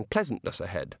theological unpleasantness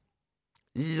ahead.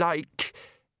 Like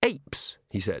apes,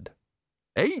 he said.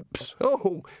 Apes?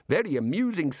 Oh, very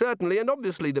amusing, certainly, and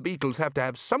obviously the beetles have to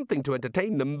have something to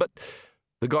entertain them, but...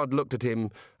 The god looked at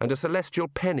him, and a celestial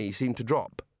penny seemed to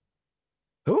drop.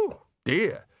 Oh,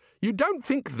 dear, you don't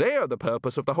think they're the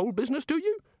purpose of the whole business, do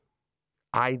you?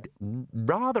 I'd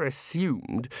rather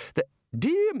assumed that...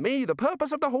 Dear me, the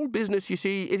purpose of the whole business, you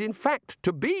see, is in fact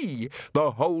to be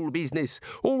the whole business,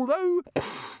 although,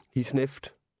 he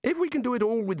sniffed, if we can do it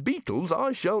all with beetles,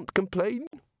 I shan't complain.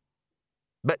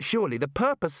 But surely the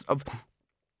purpose of...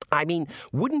 I mean,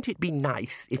 wouldn't it be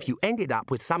nice if you ended up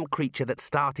with some creature that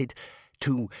started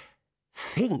to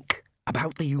think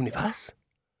about the universe?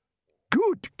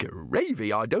 Good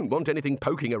gravy, I don't want anything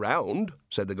poking around,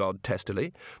 said the god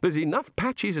testily. There's enough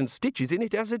patches and stitches in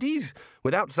it as it is,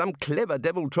 without some clever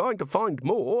devil trying to find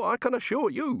more, I can assure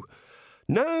you.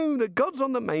 No, the gods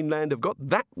on the mainland have got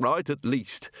that right at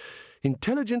least.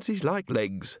 Intelligence is like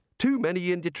legs. Too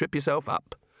many and you trip yourself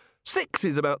up. 6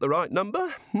 is about the right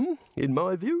number, in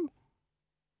my view.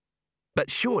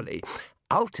 But surely,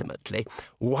 ultimately,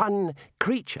 one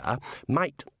creature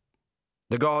might...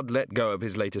 The god let go of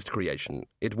his latest creation.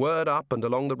 It whirred up and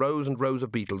along the rows and rows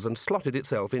of beetles and slotted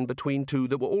itself in between two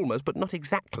that were almost but not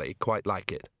exactly quite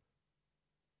like it.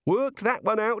 Worked that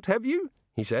one out, have you?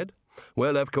 He said.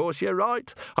 Well, of course you're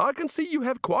right. I can see you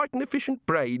have quite an efficient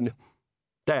brain.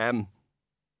 Damn.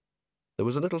 There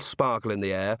was a little sparkle in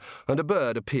the air, and a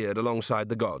bird appeared alongside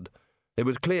the god. It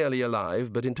was clearly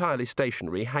alive, but entirely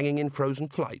stationary, hanging in frozen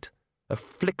flight. A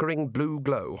flickering blue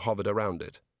glow hovered around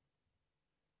it.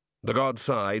 The god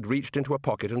sighed, reached into a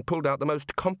pocket, and pulled out the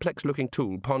most complex-looking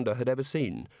tool Ponder had ever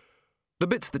seen. The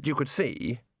bits that you could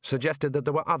see suggested that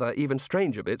there were other, even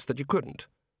stranger bits that you couldn't,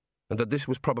 and that this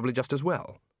was probably just as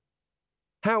well.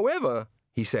 However,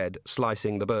 he said,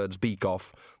 slicing the bird's beak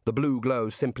off, the blue glow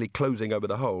simply closing over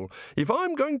the hole, if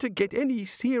I'm going to get any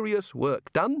serious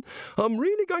work done, I'm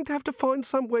really going to have to find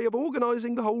some way of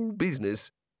organising the whole business.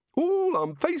 All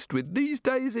I'm faced with these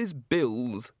days is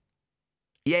bills.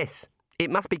 Yes. It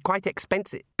must be quite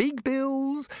expensive. Big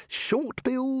bills, short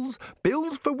bills,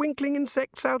 bills for winkling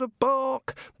insects out of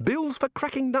bark, bills for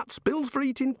cracking nuts, bills for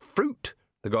eating fruit,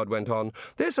 the god went on.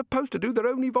 They're supposed to do their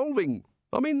own evolving.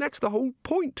 I mean, that's the whole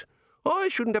point. I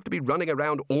shouldn't have to be running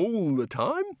around all the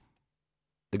time.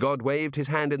 The god waved his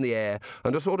hand in the air,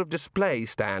 and a sort of display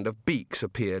stand of beaks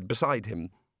appeared beside him.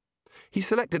 He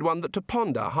selected one that to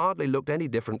Ponder hardly looked any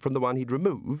different from the one he'd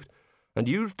removed, and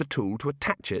used the tool to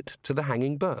attach it to the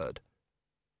hanging bird.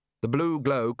 The blue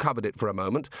glow covered it for a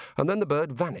moment, and then the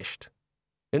bird vanished.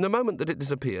 In the moment that it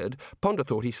disappeared, Ponder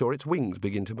thought he saw its wings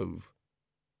begin to move.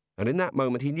 And in that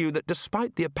moment he knew that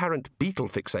despite the apparent beetle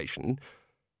fixation,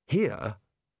 here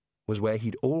was where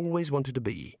he'd always wanted to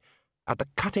be, at the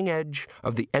cutting edge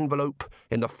of the envelope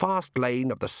in the fast lane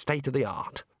of the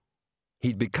state-of-the-art.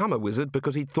 He'd become a wizard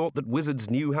because he'd thought that wizards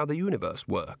knew how the universe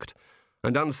worked,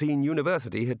 and Unseen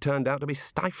University had turned out to be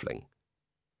stifling.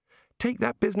 Take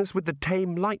that business with the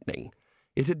tame lightning.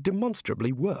 It had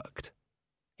demonstrably worked.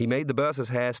 He made the bursar's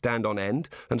hair stand on end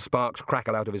and sparks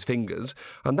crackle out of his fingers,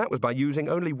 and that was by using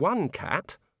only one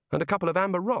cat and a couple of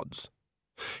amber rods.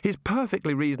 His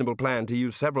perfectly reasonable plan to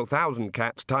use several thousand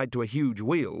cats tied to a huge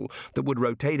wheel that would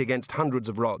rotate against hundreds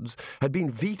of rods had been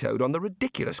vetoed on the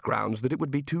ridiculous grounds that it would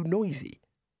be too noisy.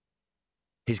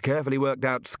 His carefully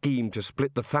worked-out scheme to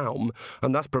split the Thaum,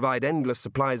 and thus provide endless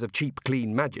supplies of cheap,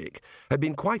 clean magic, had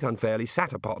been quite unfairly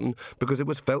sat upon because it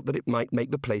was felt that it might make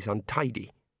the place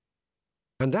untidy.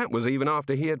 And that was even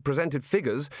after he had presented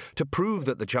figures to prove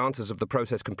that the chances of the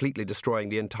process completely destroying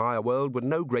the entire world were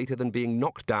no greater than being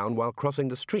knocked down while crossing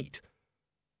the street.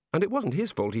 And it wasn't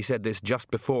his fault he said this just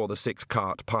before the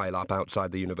 6-cart pile-up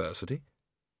outside the university.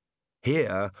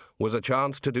 Here was a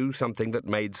chance to do something that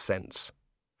made sense.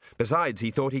 Besides,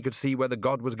 he thought he could see where the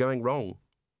god was going wrong.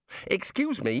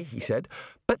 "Excuse me," he said,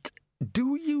 "but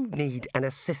do you need an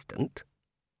assistant?"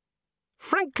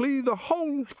 "Frankly, the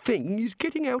whole thing is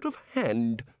getting out of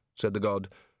hand," said the god,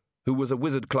 who was a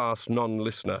wizard-class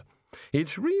non-listener.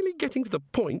 "It's really getting to the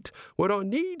point where I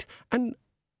need an...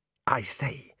 I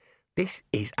say, this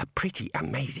is a pretty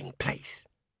amazing place.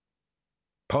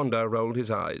 Ponder rolled his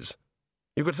eyes.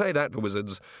 You could say that for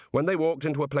wizards. When they walked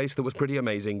into a place that was pretty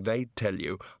amazing, they'd tell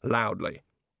you, loudly.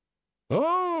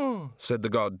 "Ah," said the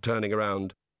god, turning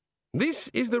around. "This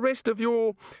is the rest of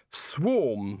your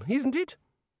swarm, isn't it?"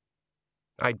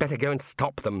 "I'd better go and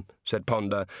stop them," said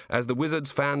Ponder, as the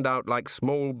wizards fanned out like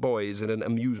small boys in an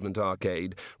amusement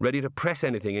arcade, ready to press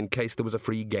anything in case there was a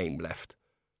free game left.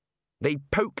 "They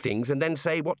poke things and then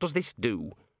say, 'What does this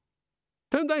do?'"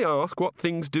 "Don't they ask what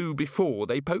things do before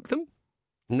they poke them?"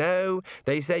 "No,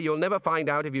 they say you'll never find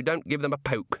out if you don't give them a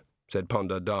poke," said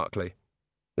Ponder darkly.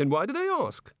 "Then why do they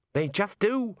ask?" "They just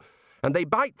do. And they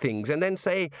bite things and then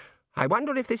say, 'I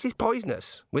wonder if this is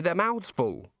poisonous,' with their mouths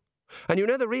full. And you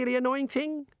know the really annoying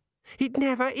thing? It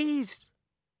never is."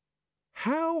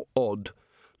 "How odd.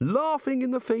 Laughing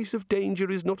in the face of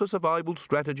danger is not a survival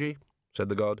strategy," said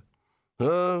the god.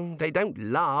 "Oh, they don't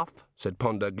laugh," said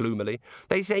Ponder gloomily.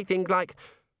 "They say things like,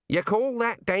 'You call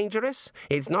that dangerous?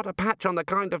 It's not a patch on the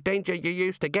kind of danger you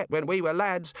used to get when we were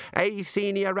lads, eh,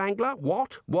 Senior Wrangler?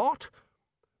 What?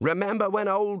 Remember when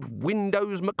old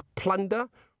Windows McPlunder?'"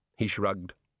 He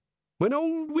shrugged. "When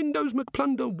old Windows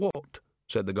McPlunder what?"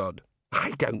 said the god.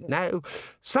 "I don't know.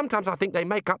 Sometimes I think they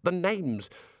make up the names.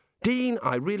 Dean,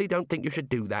 I really don't think you should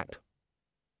do that."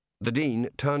 The Dean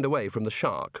turned away from the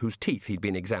shark whose teeth he'd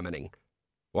been examining.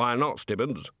 "Why not,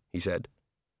 Stibbons?" he said.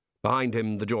 Behind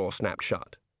him the jaw snapped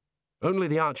shut. Only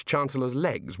the Arch-Chancellor's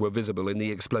legs were visible in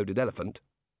the exploded elephant.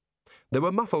 There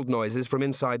were muffled noises from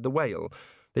inside the whale.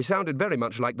 They sounded very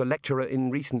much like the lecturer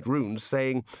in recent runes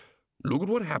saying, "Look at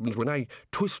what happens when I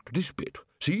twist this bit.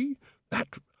 See?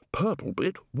 That purple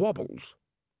bit wobbles."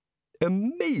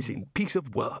 "Amazing piece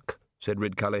of work," said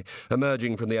Ridcully,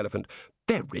 emerging from the elephant.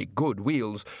 "Very good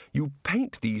wheels. You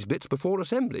paint these bits before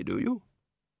assembly, do you?"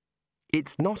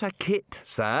 "It's not a kit,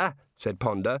 sir," said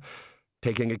Ponder,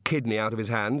 taking a kidney out of his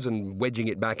hands and wedging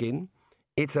it back in.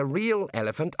 "It's a real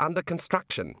elephant under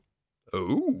construction."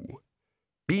 "Oh."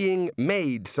 "Being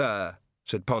made, sir,"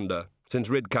 said Ponder, since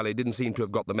Ridcully didn't seem to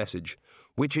have got the message,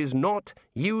 "which is not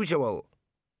usual."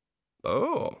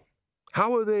 "Oh.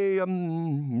 How are they,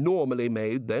 normally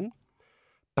made, then?"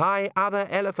 "By other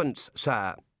elephants,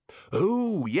 sir."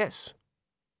 "Oh, yes."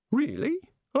 "Really?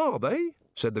 Are they?"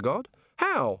 said the god.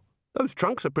 "How? Those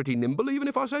trunks are pretty nimble, even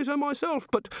if I say so myself,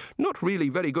 but not really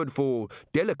very good for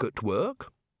delicate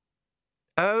work."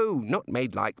 "Oh, not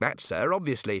made like that, sir,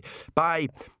 obviously. By,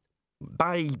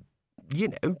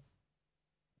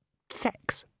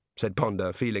 sex," said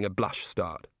Ponder, feeling a blush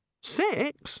start.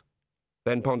 "Sex?"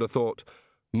 Then Ponder thought,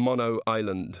 Mono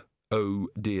Island. Oh,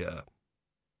 dear.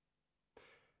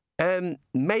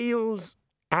 "Males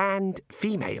and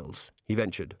females," he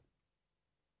ventured.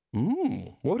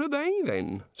 What are they,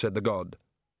 then?" said the god.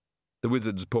 The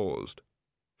wizards paused.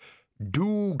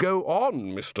 "Do go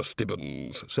on, Mr.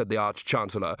 Stibbons," said the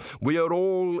Arch-Chancellor. "We are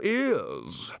all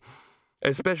ears,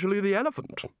 especially the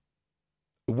elephant."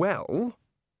 "Well,"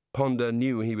 Ponder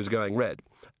knew he was going red.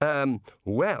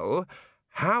 Well,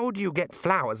 how do you get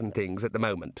flowers and things at the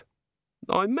moment?"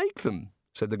 "I make them,"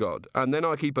 said the god, "and then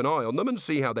I keep an eye on them and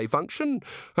see how they function,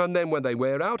 and then when they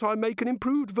wear out I make an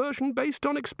improved version based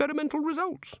on experimental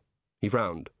results." He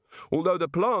frowned. "Although the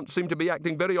plants seem to be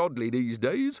acting very oddly these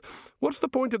days. What's the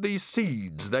point of these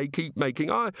seeds they keep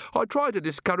making? I try to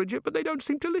discourage it, but they don't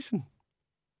seem to listen."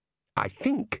 "I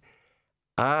think,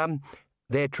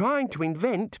 they're trying to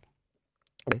invent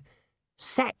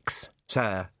sex,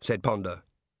 sir," said Ponder.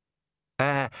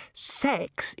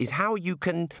 Sex is how you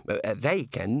can,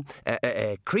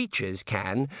 creatures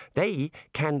can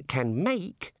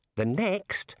make the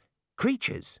next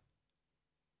creatures."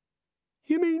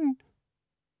 "You mean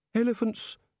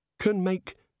elephants can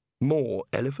make more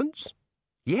elephants?"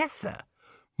 "Yes, sir."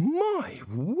 "My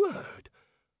word!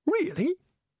 Really?"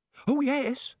 "Oh,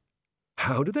 yes."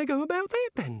 "How do they go about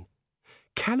that, then?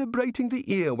 Calibrating the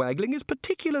ear-waggling is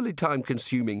particularly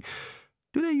time-consuming.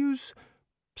 Do they use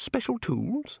special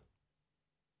tools?"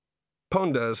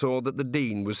 Ponder saw that the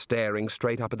Dean was staring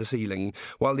straight up at the ceiling,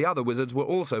 while the other wizards were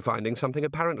also finding something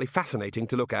apparently fascinating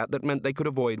to look at that meant they could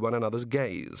avoid one another's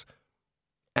gaze.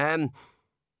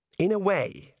 "In a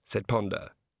way," said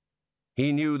Ponder.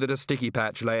 He knew that a sticky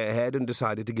patch lay ahead and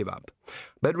decided to give up.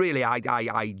 "But really, I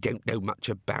don't know much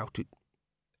about it."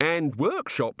 "And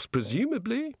workshops,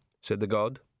 presumably," said the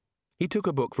god. He took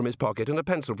a book from his pocket and a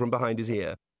pencil from behind his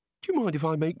ear. "Do you mind if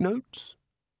I make notes?"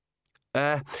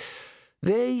 The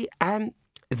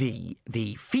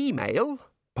female,"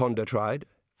 Ponder tried.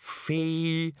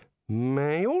 "Female?"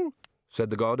 said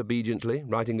the god obediently,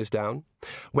 writing this down.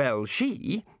 "Well,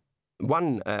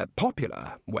 one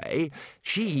popular way,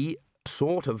 she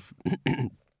sort of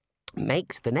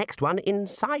makes the next one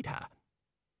inside her.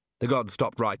 The god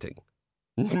stopped writing.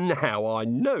 Now, I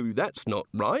know that's not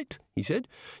right, he said.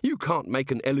 You can't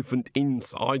make an elephant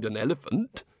inside an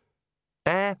elephant.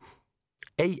 A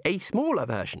smaller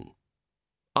version.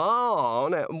 Ah,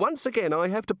 now, once again I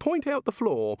have to point out the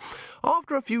flaw.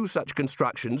 After a few such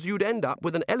constructions, you'd end up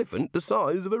with an elephant the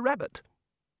size of a rabbit.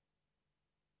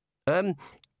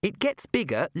 It gets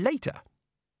bigger later.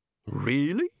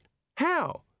 Really?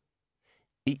 How?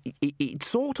 It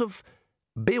sort of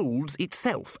builds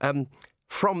itself,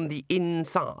 from the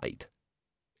inside.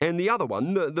 And the other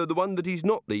one, the one that is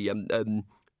not the,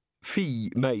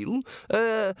 female,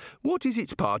 what is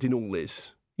its part in all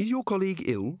this? Is your colleague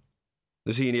ill?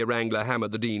 The senior wrangler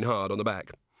hammered the dean hard on the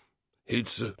back.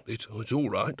 It's all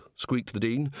right, squeaked the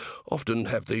dean. Often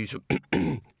have these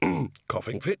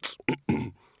coughing fits.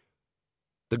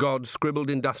 The god scribbled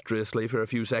industriously for a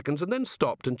few seconds and then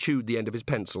stopped and chewed the end of his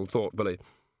pencil thoughtfully.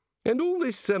 And all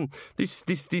this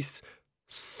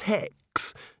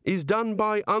sex is done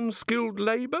by unskilled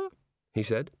labour? He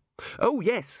said. Oh,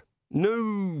 yes.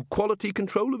 No quality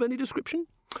control of any description?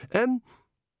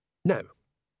 No.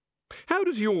 How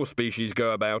does your species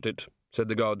go about it? Said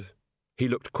the god. He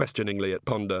looked questioningly at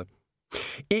Ponder.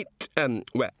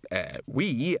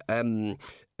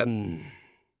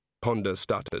 Ponder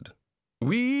stuttered.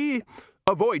 We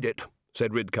avoid it,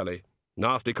 said Ridcully.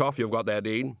 Nasty cough you've got there,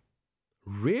 Dean.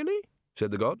 Really? Said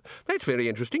the god. That's very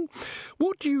interesting.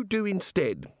 What do you do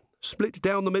instead? Split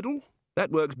down the middle?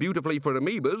 That works beautifully for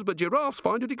amoebas, but giraffes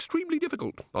find it extremely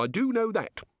difficult. I do know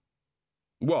that.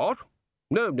 What?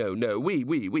 No.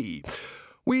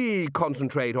 We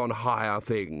concentrate on higher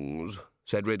things,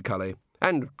 said Ridcully,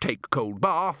 and take cold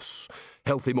baths,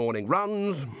 healthy morning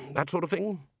runs, that sort of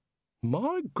thing.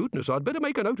 My goodness, I'd better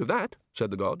make a note of that,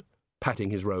 said the god, patting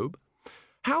his robe.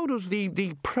 How does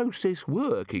the process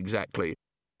work exactly?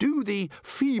 Do the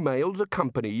females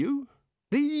accompany you?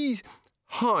 These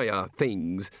higher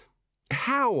things.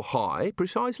 How high,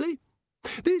 precisely?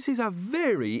 This is a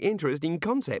very interesting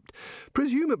concept.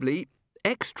 Presumably,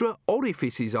 extra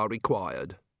orifices are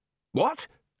required. What?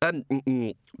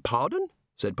 Pardon?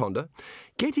 Said Ponder.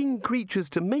 Getting creatures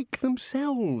to make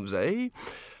themselves, eh?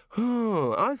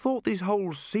 Oh, I thought this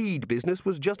whole seed business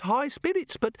was just high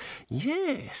spirits, but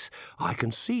yes, I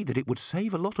can see that it would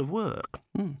save a lot of work.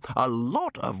 A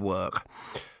lot of work.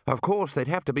 Of course, there'd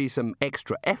have to be some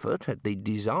extra effort at the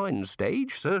design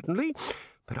stage, certainly,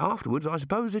 but afterwards I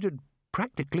suppose it'd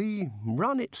practically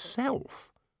run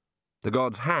itself. The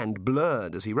god's hand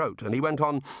blurred as he wrote, and he went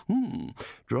on,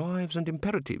 drives and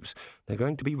imperatives, they're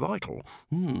going to be vital.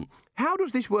 How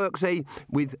does this work, say,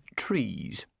 with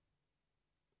trees?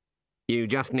 You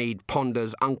just need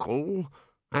Ponder's uncle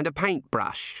and a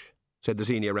paintbrush, said the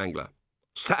senior wrangler.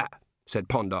 Sir, said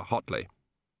Ponder hotly.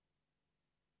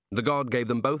 The god gave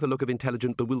them both a look of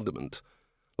intelligent bewilderment,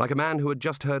 like a man who had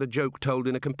just heard a joke told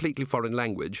in a completely foreign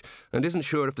language and isn't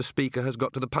sure if the speaker has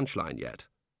got to the punchline yet.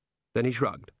 Then he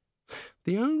shrugged.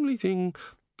 The only thing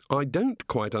I don't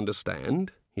quite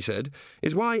understand, he said,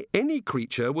 is why any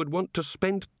creature would want to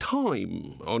spend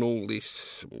time on all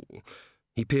this...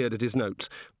 He peered at his notes.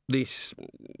 This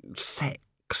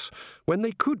sex, when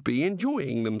they could be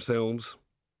enjoying themselves.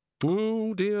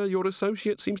 Oh, dear, your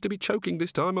associate seems to be choking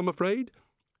this time, I'm afraid.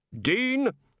 Dean,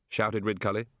 shouted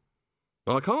Ridcully.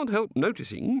 I can't help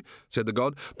noticing, said the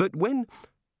god, that when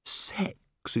sex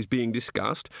is being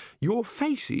discussed, your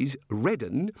faces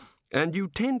redden and you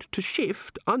tend to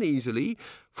shift uneasily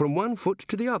from one foot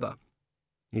to the other.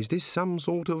 Is this some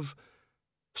sort of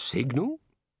signal?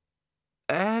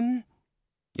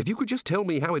 If you could just tell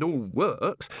me how it all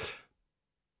works...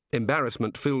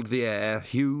 Embarrassment filled the air,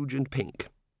 huge and pink.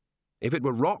 If it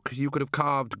were rock, you could have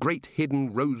carved great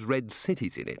hidden rose-red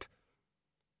cities in it.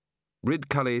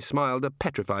 Ridcully smiled a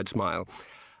petrified smile.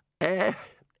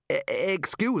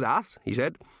 Excuse us, he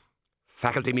said.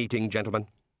 Faculty meeting, gentlemen.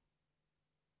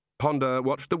 Ponder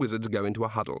watched the wizards go into a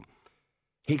huddle.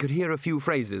 He could hear a few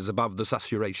phrases above the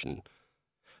susurration.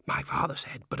 My father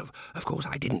said, but of course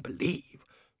I didn't believe.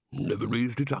 Never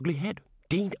raised its ugly head.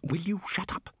 Dean, will you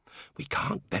shut up? We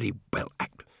can't very well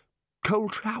act.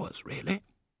 Cold showers, really?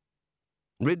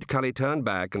 Ridcully turned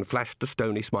back and flashed the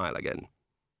stony smile again.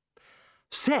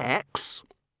 Sex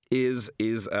is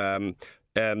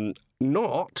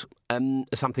not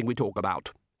something we talk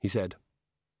about, he said.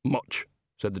 Much,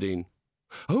 said the dean.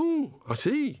 Oh, I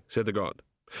see, said the god.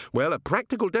 Well, a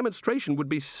practical demonstration would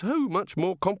be so much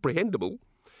more comprehensible.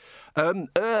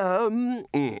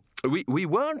 We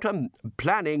weren't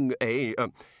planning a...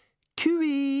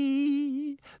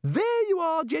 Cue! There you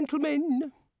are,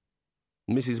 gentlemen.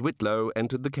 Mrs. Whitlow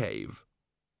entered the cave.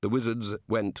 The wizards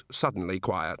went suddenly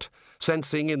quiet,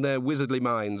 sensing in their wizardly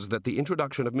minds that the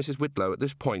introduction of Mrs. Whitlow at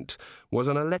this point was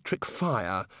an electric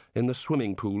fire in the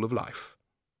swimming pool of life.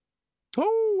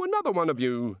 "Oh, another one of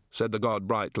you," said the god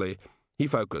brightly. He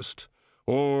focused.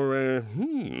 "Or,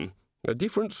 a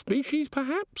different species,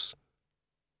 perhaps?"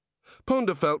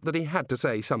 Ponder felt that he had to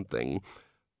say something.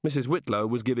 Mrs. Whitlow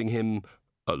was giving him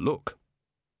a look.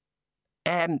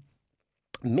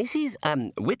 Mrs.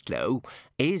 Whitlow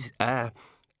is, a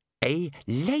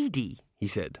lady," he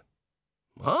said.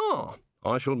 "Ah,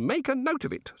 I shall make a note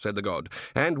of it," said the god.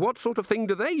 "And what sort of thing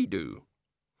do they do?"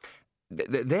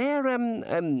 "They're,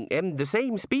 the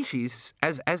same species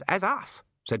as us,"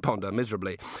 said Ponder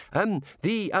miserably.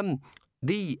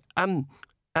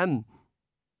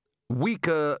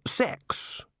 Weaker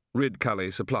sex,"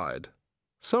 Ridcully supplied.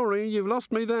 "Sorry, you've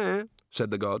lost me there,"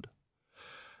 said the god.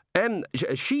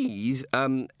 She's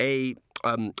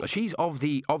of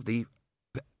the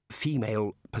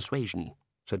female persuasion,"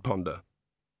 said Ponder.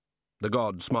 The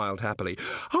god smiled happily.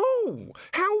 "Oh,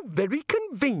 how very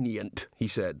convenient," he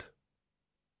said.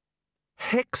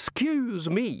 "Excuse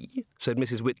me," said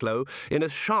Mrs. Whitlow, in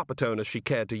as sharp a tone as she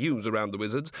cared to use around the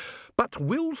wizards, "but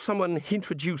will someone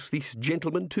introduce this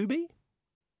gentleman to me?"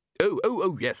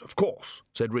 Oh, yes, of course,"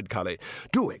 said Ridcully.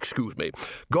 "Do excuse me.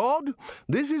 God,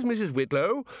 this is Mrs.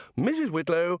 Whitlow. Mrs.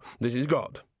 Whitlow, this is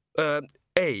God.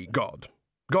 A god.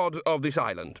 God of this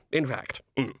island, in fact."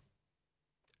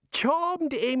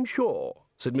 "Charmed, I'm sure,"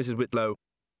 said Mrs. Whitlow.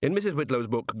 In Mrs. Whitlow's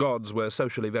book, gods were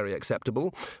socially very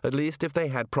acceptable, at least if they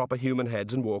had proper human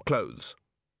heads and wore clothes.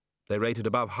 They rated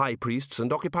above high priests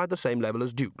and occupied the same level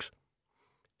as dukes.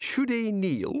 "Should I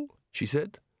kneel?" she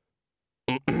said.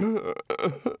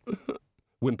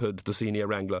 Whimpered the senior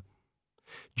wrangler.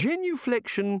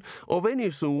 "Genuflection of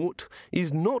any sort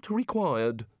is not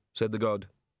required," said the god.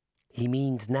 "He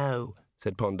means no,"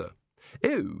 said Ponder.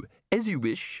 "Oh, as you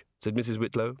wish," said Mrs.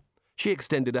 Whitlow. She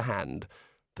extended a hand.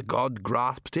 The god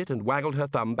grasped it and waggled her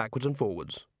thumb backwards and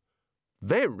forwards.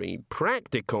 "Very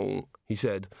practical," he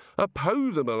said.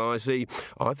 "Opposable, I see.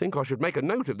 I think I should make a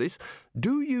note of this.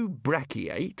 Do you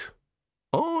brachiate?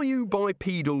 Are you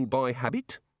bipedal by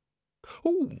habit?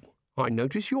 Oh, I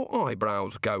notice your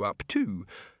eyebrows go up too.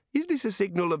 Is this a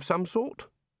signal of some sort?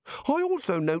 I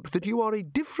also note that you are a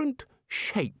different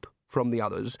shape from the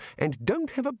others and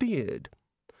don't have a beard.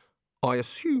 I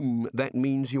assume that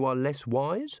means you are less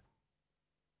wise?"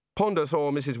 Ponder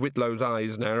saw Mrs. Whitlow's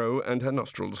eyes narrow and her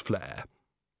nostrils flare.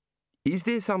 "Is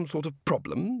there some sort of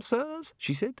problem, sirs?"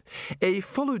 she said. "I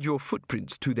followed your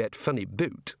footprints to that funny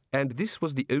boat, and this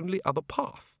was the only other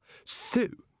path. So—"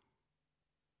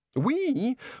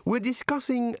 "We were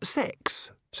discussing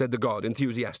sex," said the god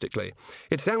enthusiastically.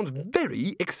 "It sounds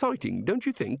very exciting, don't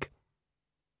you think?"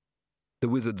 The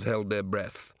wizards held their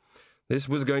breath. This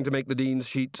was going to make the dean's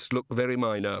sheets look very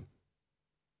minor.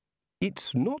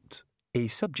 "It's not a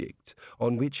subject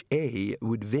on which I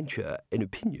would venture an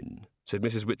opinion," said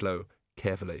Mrs. Whitlow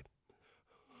carefully.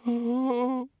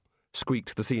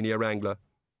 Squeaked the senior wrangler.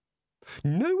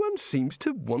 "No one seems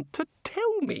to want to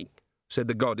tell me," said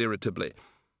the god irritably.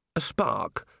 A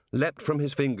spark leapt from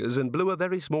his fingers and blew a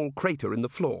very small crater in the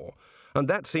floor, and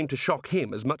that seemed to shock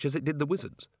him as much as it did the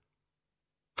wizards.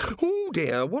 "Oh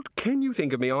dear, what can you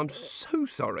think of me? I'm so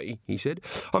sorry," he said.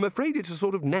 "I'm afraid it's a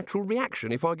sort of natural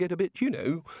reaction if I get a bit,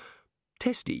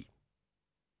 testy."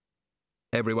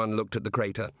 Everyone looked at the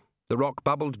crater. The rock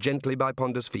bubbled gently by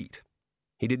Ponder's feet.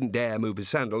 He didn't dare move his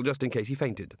sandal just in case he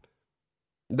fainted.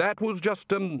 "That was just,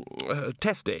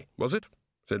 testy, was it?"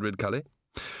 said Ridcully.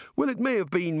 "Well, it may have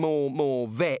been more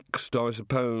vexed, I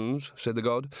suppose," said the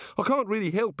god. "I can't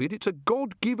really help it. It's a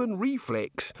God-given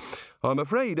reflex. I'm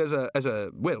afraid as a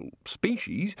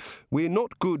species, we're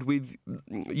not good with,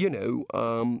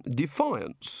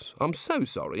 defiance. I'm so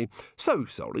sorry. So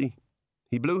sorry."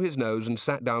 He blew his nose and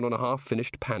sat down on a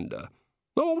half-finished panda.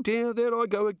 "Oh dear, there I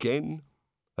go again."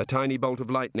 A tiny bolt of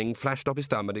lightning flashed off his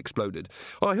thumb and exploded.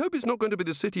 "I hope it's not going to be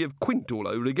the city of Quint all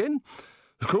over again.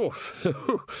 Of course,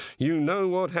 you know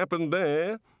what happened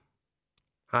there."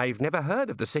 "I've never heard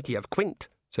of the city of Quint,"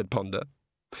 said Ponder.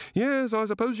 "Yes, I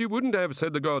suppose you wouldn't have,"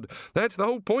 said the god. "That's the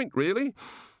whole point, really.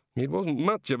 It wasn't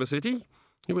much of a city.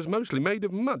 It was mostly made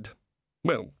of mud.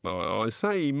 Well, I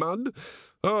say mud.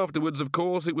 Afterwards, of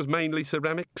course, it was mainly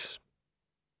ceramics."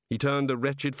 He turned a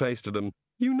wretched face to them.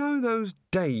 "You know those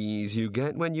days you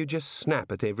get when you just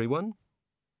snap at everyone?"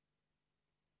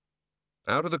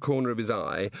 Out of the corner of his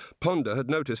eye, Ponder had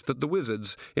noticed that the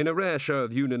wizards, in a rare show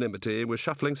of unanimity, were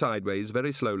shuffling sideways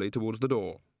very slowly towards the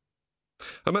door.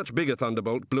 A much bigger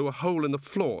thunderbolt blew a hole in the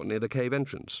floor near the cave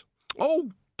entrance.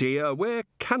 "Oh dear, where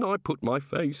can I put my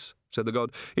face?" said the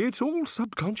god. "It's all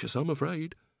subconscious, I'm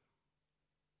afraid."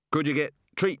 Could you get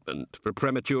treatment for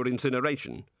premature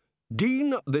incineration?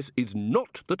 Dean, this is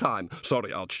not the time.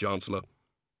 Sorry, Arch-Chancellor.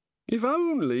 If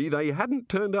only they hadn't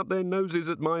turned up their noses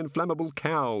at my inflammable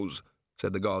cows,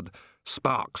 said the god,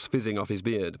 sparks fizzing off his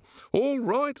beard. All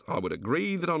right, I would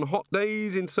agree that on hot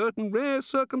days, in certain rare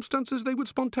circumstances, they would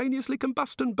spontaneously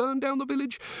combust and burn down the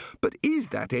village, but is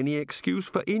that any excuse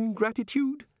for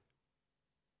ingratitude?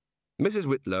 Mrs.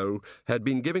 Whitlow had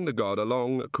been giving the god a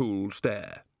long, cool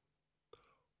stare.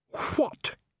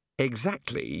 What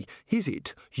exactly is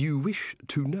it you wish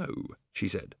to know? She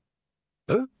said.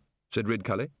 Huh? Said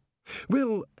Ridcully.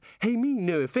 Well, I mean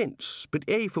no offence, but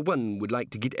I for one would like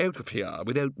to get out of here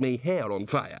without my hair on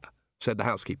fire, said the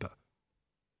housekeeper.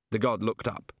 The god looked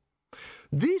up.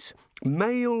 This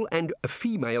male and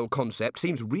female concept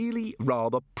seems really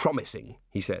rather promising,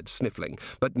 he said, sniffling,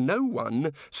 but no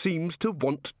one seems to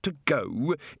want to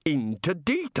go into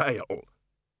detail.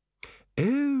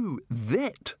 Oh,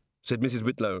 that, said Mrs.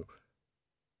 Whitlow.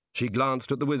 She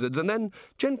glanced at the wizards and then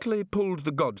gently pulled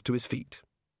the god to his feet.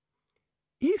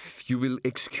 If you will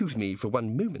excuse me for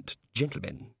one moment,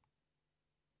 gentlemen.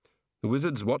 The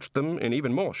wizards watched them in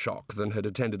even more shock than had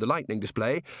attended the lightning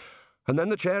display, and then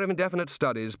the chair of indefinite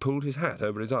studies pulled his hat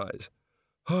over his eyes.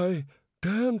 I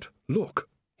daren't look,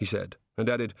 he said, and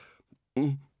added,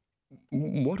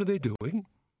 What are they doing?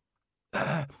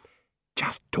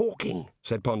 Just talking,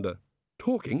 said Ponder.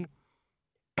 Talking?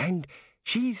 And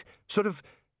she's sort of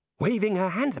waving her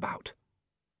hands about.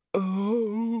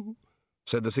 Oh,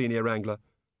 said the senior wrangler.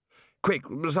 Quick,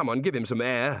 someone give him some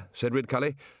air, said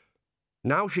Ridcully.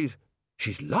 Now she's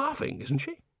laughing, isn't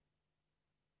she?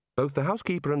 Both the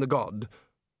housekeeper and the god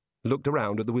looked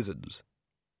around at the wizards.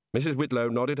 Mrs. Whitlow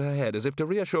nodded her head as if to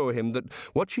reassure him that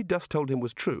what she'd just told him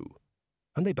was true,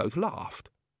 and they both laughed.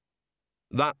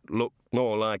 That looked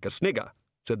more like a snigger,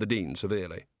 said the dean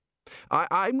severely.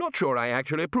 I'm not sure I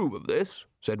actually approve of this,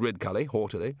 said Ridcully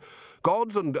haughtily.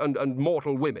 Gods and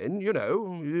mortal women, you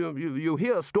know, you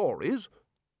hear stories.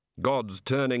 Gods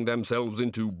turning themselves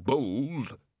into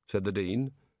bulls, said the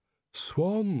dean.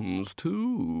 Swans,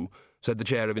 too, said the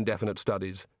chair of indefinite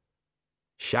studies.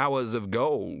 Showers of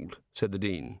gold, said the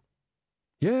dean.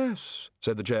 Yes,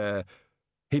 said the chair.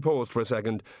 He paused for a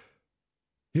second.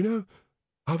 You know,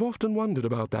 I've often wondered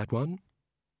about that one.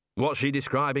 What's she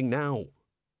describing now?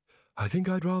 I think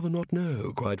I'd rather not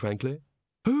know, quite frankly.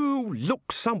 Oh,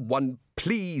 look, someone,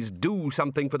 please do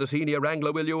something for the senior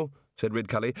wrangler, will you? Said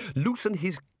Ridcully. Loosen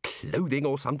his clothing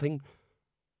or something.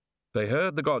 They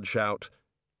heard the god shout,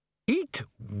 Eat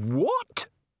what?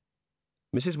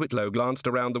 Mrs. Whitlow glanced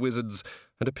around the wizards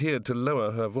and appeared to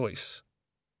lower her voice.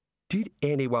 Did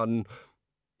anyone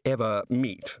ever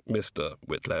meet Mr.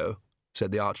 Whitlow?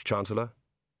 Said the Arch-Chancellor.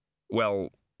 Well,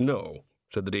 no,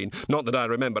 said the Dean. Not that I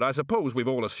remember. I suppose we've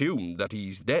all assumed that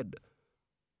he's dead.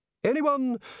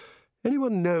 Anyone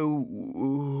know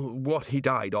what he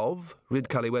died of?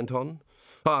 Ridcully went on.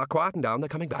 Quieten down, they're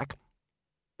coming back.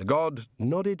 The god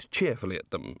nodded cheerfully at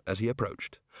them as he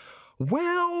approached.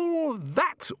 Well,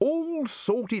 that's all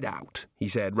sorted out, he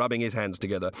said, rubbing his hands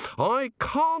together. I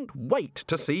can't wait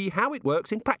to see how it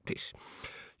works in practice.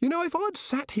 You know, if I'd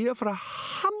sat here for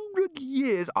 100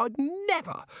 years, I'd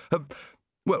never have...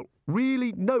 Well,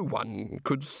 really, no one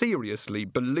could seriously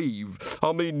believe...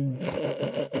 I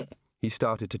mean... He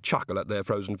started to chuckle at their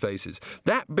frozen faces.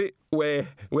 That bit where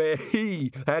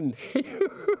he and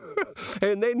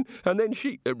and then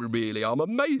she. Really, I'm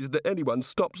amazed that anyone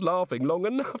stops laughing long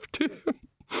enough to.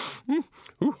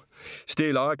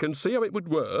 Still, I can see how it would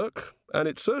work, and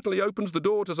it certainly opens the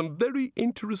door to some very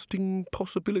interesting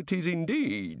possibilities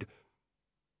indeed.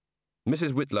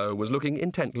 Mrs. Whitlow was looking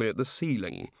intently at the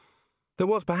ceiling. There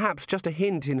was perhaps just a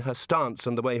hint in her stance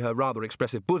and the way her rather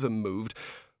expressive bosom moved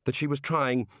that she was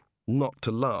trying not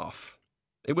to laugh.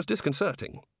 It was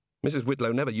disconcerting. Mrs.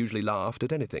 Whitlow never usually laughed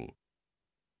at anything.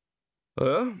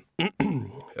 Oh,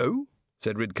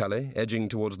 said Ridcully, edging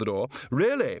towards the door.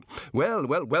 Really?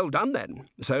 Well done then.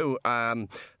 So,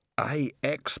 I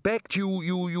expect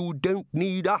you don't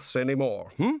need us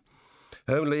anymore,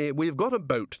 Only we've got a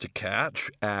boat to catch,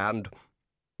 and...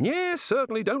 Yes,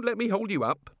 certainly, don't let me hold you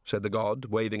up, said the god,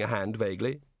 waving a hand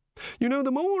vaguely. You know,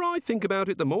 the more I think about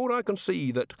it, the more I can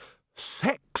see that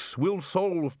sex will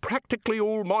solve practically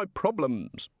all my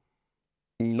problems.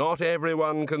 Not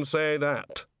everyone can say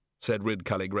that, said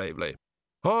Ridcully gravely.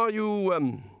 Are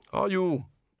you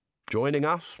joining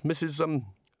us, Mrs.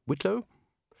 Whitlow?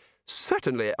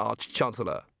 Certainly,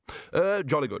 Arch-Chancellor.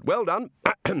 Jolly good. Well done.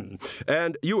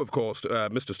 And you, of course,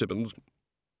 Mr. Stibbons.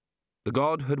 The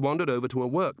god had wandered over to a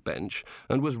workbench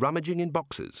and was rummaging in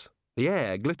boxes. The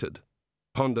air glittered.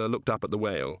 Ponder looked up at the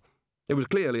whale. It was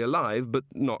clearly alive, but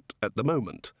not at the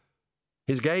moment.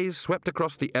 His gaze swept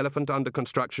across the elephant under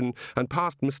construction and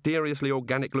past mysteriously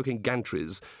organic-looking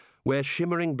gantries, where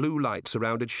shimmering blue light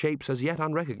surrounded shapes as yet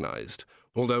unrecognised,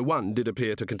 although one did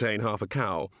appear to contain half a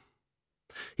cow.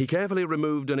 He carefully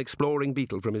removed an exploring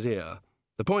beetle from his ear.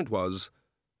 The point was,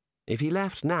 if he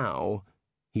left now,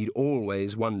 he'd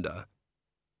always wonder.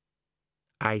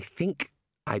 "I think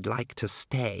I'd like to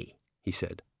stay," he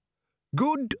said.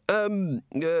 "Good,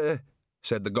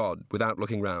 said the god, without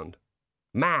looking round.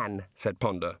 "Man," said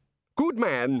Ponder. "Good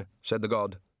man," said the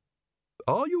god.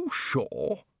 "Are you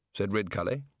sure?" said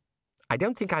Ridcully. "I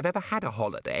don't think I've ever had a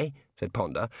holiday," said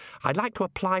Ponder. "I'd like to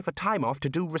apply for time off to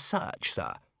do research,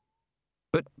 sir."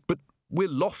 But we're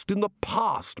lost in the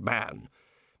past, man."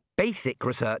 "Basic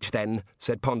research, then,"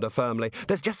 said Ponder firmly.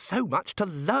 "There's just so much to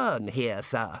learn here,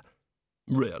 sir."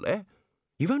 "Really?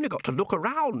 You've only got to look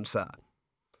around, sir."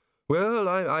 "Well,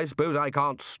 I suppose I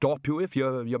can't stop you if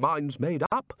your mind's made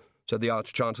up," said the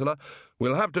Arch-Chancellor.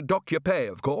 "We'll have to dock your pay,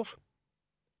 of course."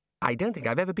 "I don't think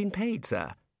I've ever been paid,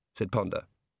 sir," said Ponder.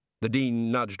 The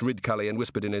Dean nudged Ridcully and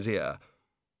whispered in his ear.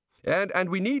 And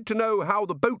we need to know how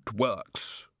the boat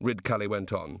works," Ridcully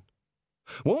went on.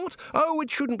 "What? Oh,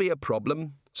 it shouldn't be a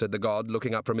problem," said the god,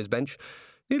 looking up from his bench.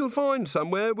 "It'll find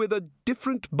somewhere with a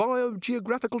different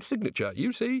biogeographical signature,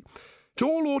 you see. It's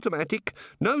all automatic,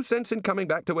 no sense in coming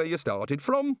back to where you started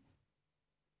from."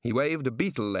 He waved a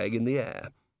beetle leg in the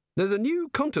air. "There's a new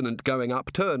continent going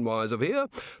up turnwise of here.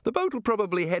 The boat'll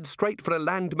probably head straight for a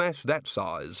landmass that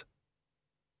size."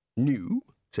 "New?"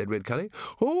 said Ridcully.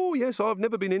 "Oh, yes, I've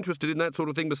never been interested in that sort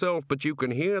of thing myself, but you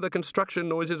can hear the construction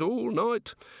noises all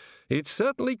night. It's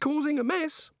certainly causing a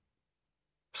mess."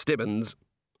 "Stibbons,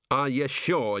 are you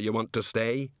sure you want to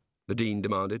stay?" the Dean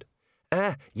demanded.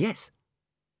 Yes."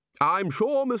 "I'm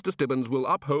sure Mr. Stibbons will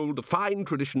uphold the fine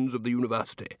traditions of the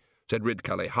university," said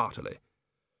Ridcully heartily.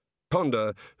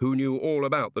 Ponder, who knew all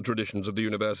about the traditions of the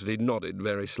university, nodded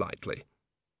very slightly.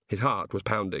 His heart was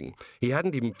pounding. He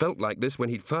hadn't even felt like this when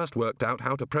he'd first worked out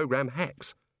how to program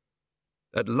hacks.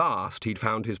 At last he'd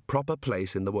found his proper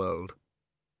place in the world.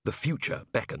 The future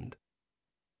beckoned.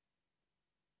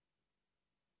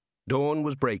 Dawn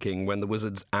was breaking when the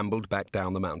wizards ambled back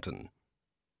down the mountain.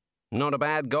 "Not a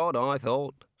bad god, I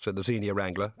thought," said the senior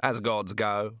wrangler, "as gods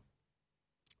go."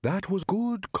 "That was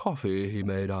good coffee he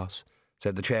made us,"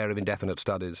 said the chair of indefinite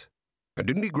studies. "And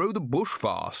didn't he grow the bush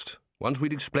fast, once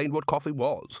we'd explained what coffee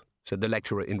was," said the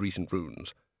lecturer in recent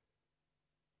runes.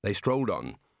 They strolled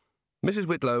on. Mrs.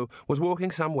 Whitlow was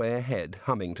walking some way ahead,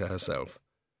 humming to herself.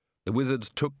 The wizards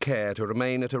took care to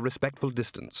remain at a respectful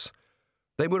distance.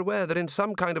 They were aware that in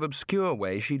some kind of obscure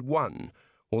way she'd won,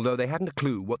 although they hadn't a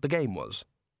clue what the game was.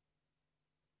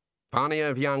 "Funny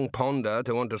of young Ponder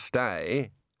to want to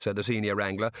stay," said the senior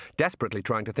wrangler, desperately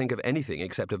trying to think of anything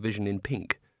except a vision in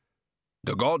pink.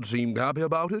 "The god seemed happy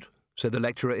about it," said the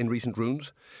lecturer in recent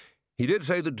runes. "He did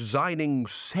say that designing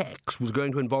sex was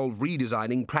going to involve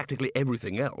redesigning practically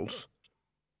everything else."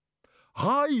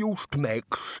 "I used to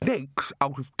make snakes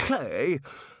out of clay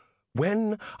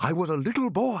when I was a little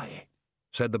boy,"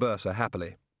 said the bursar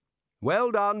happily.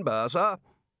 "Well done, bursar."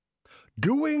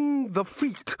 "Doing the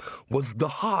feat was the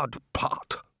hard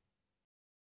part,"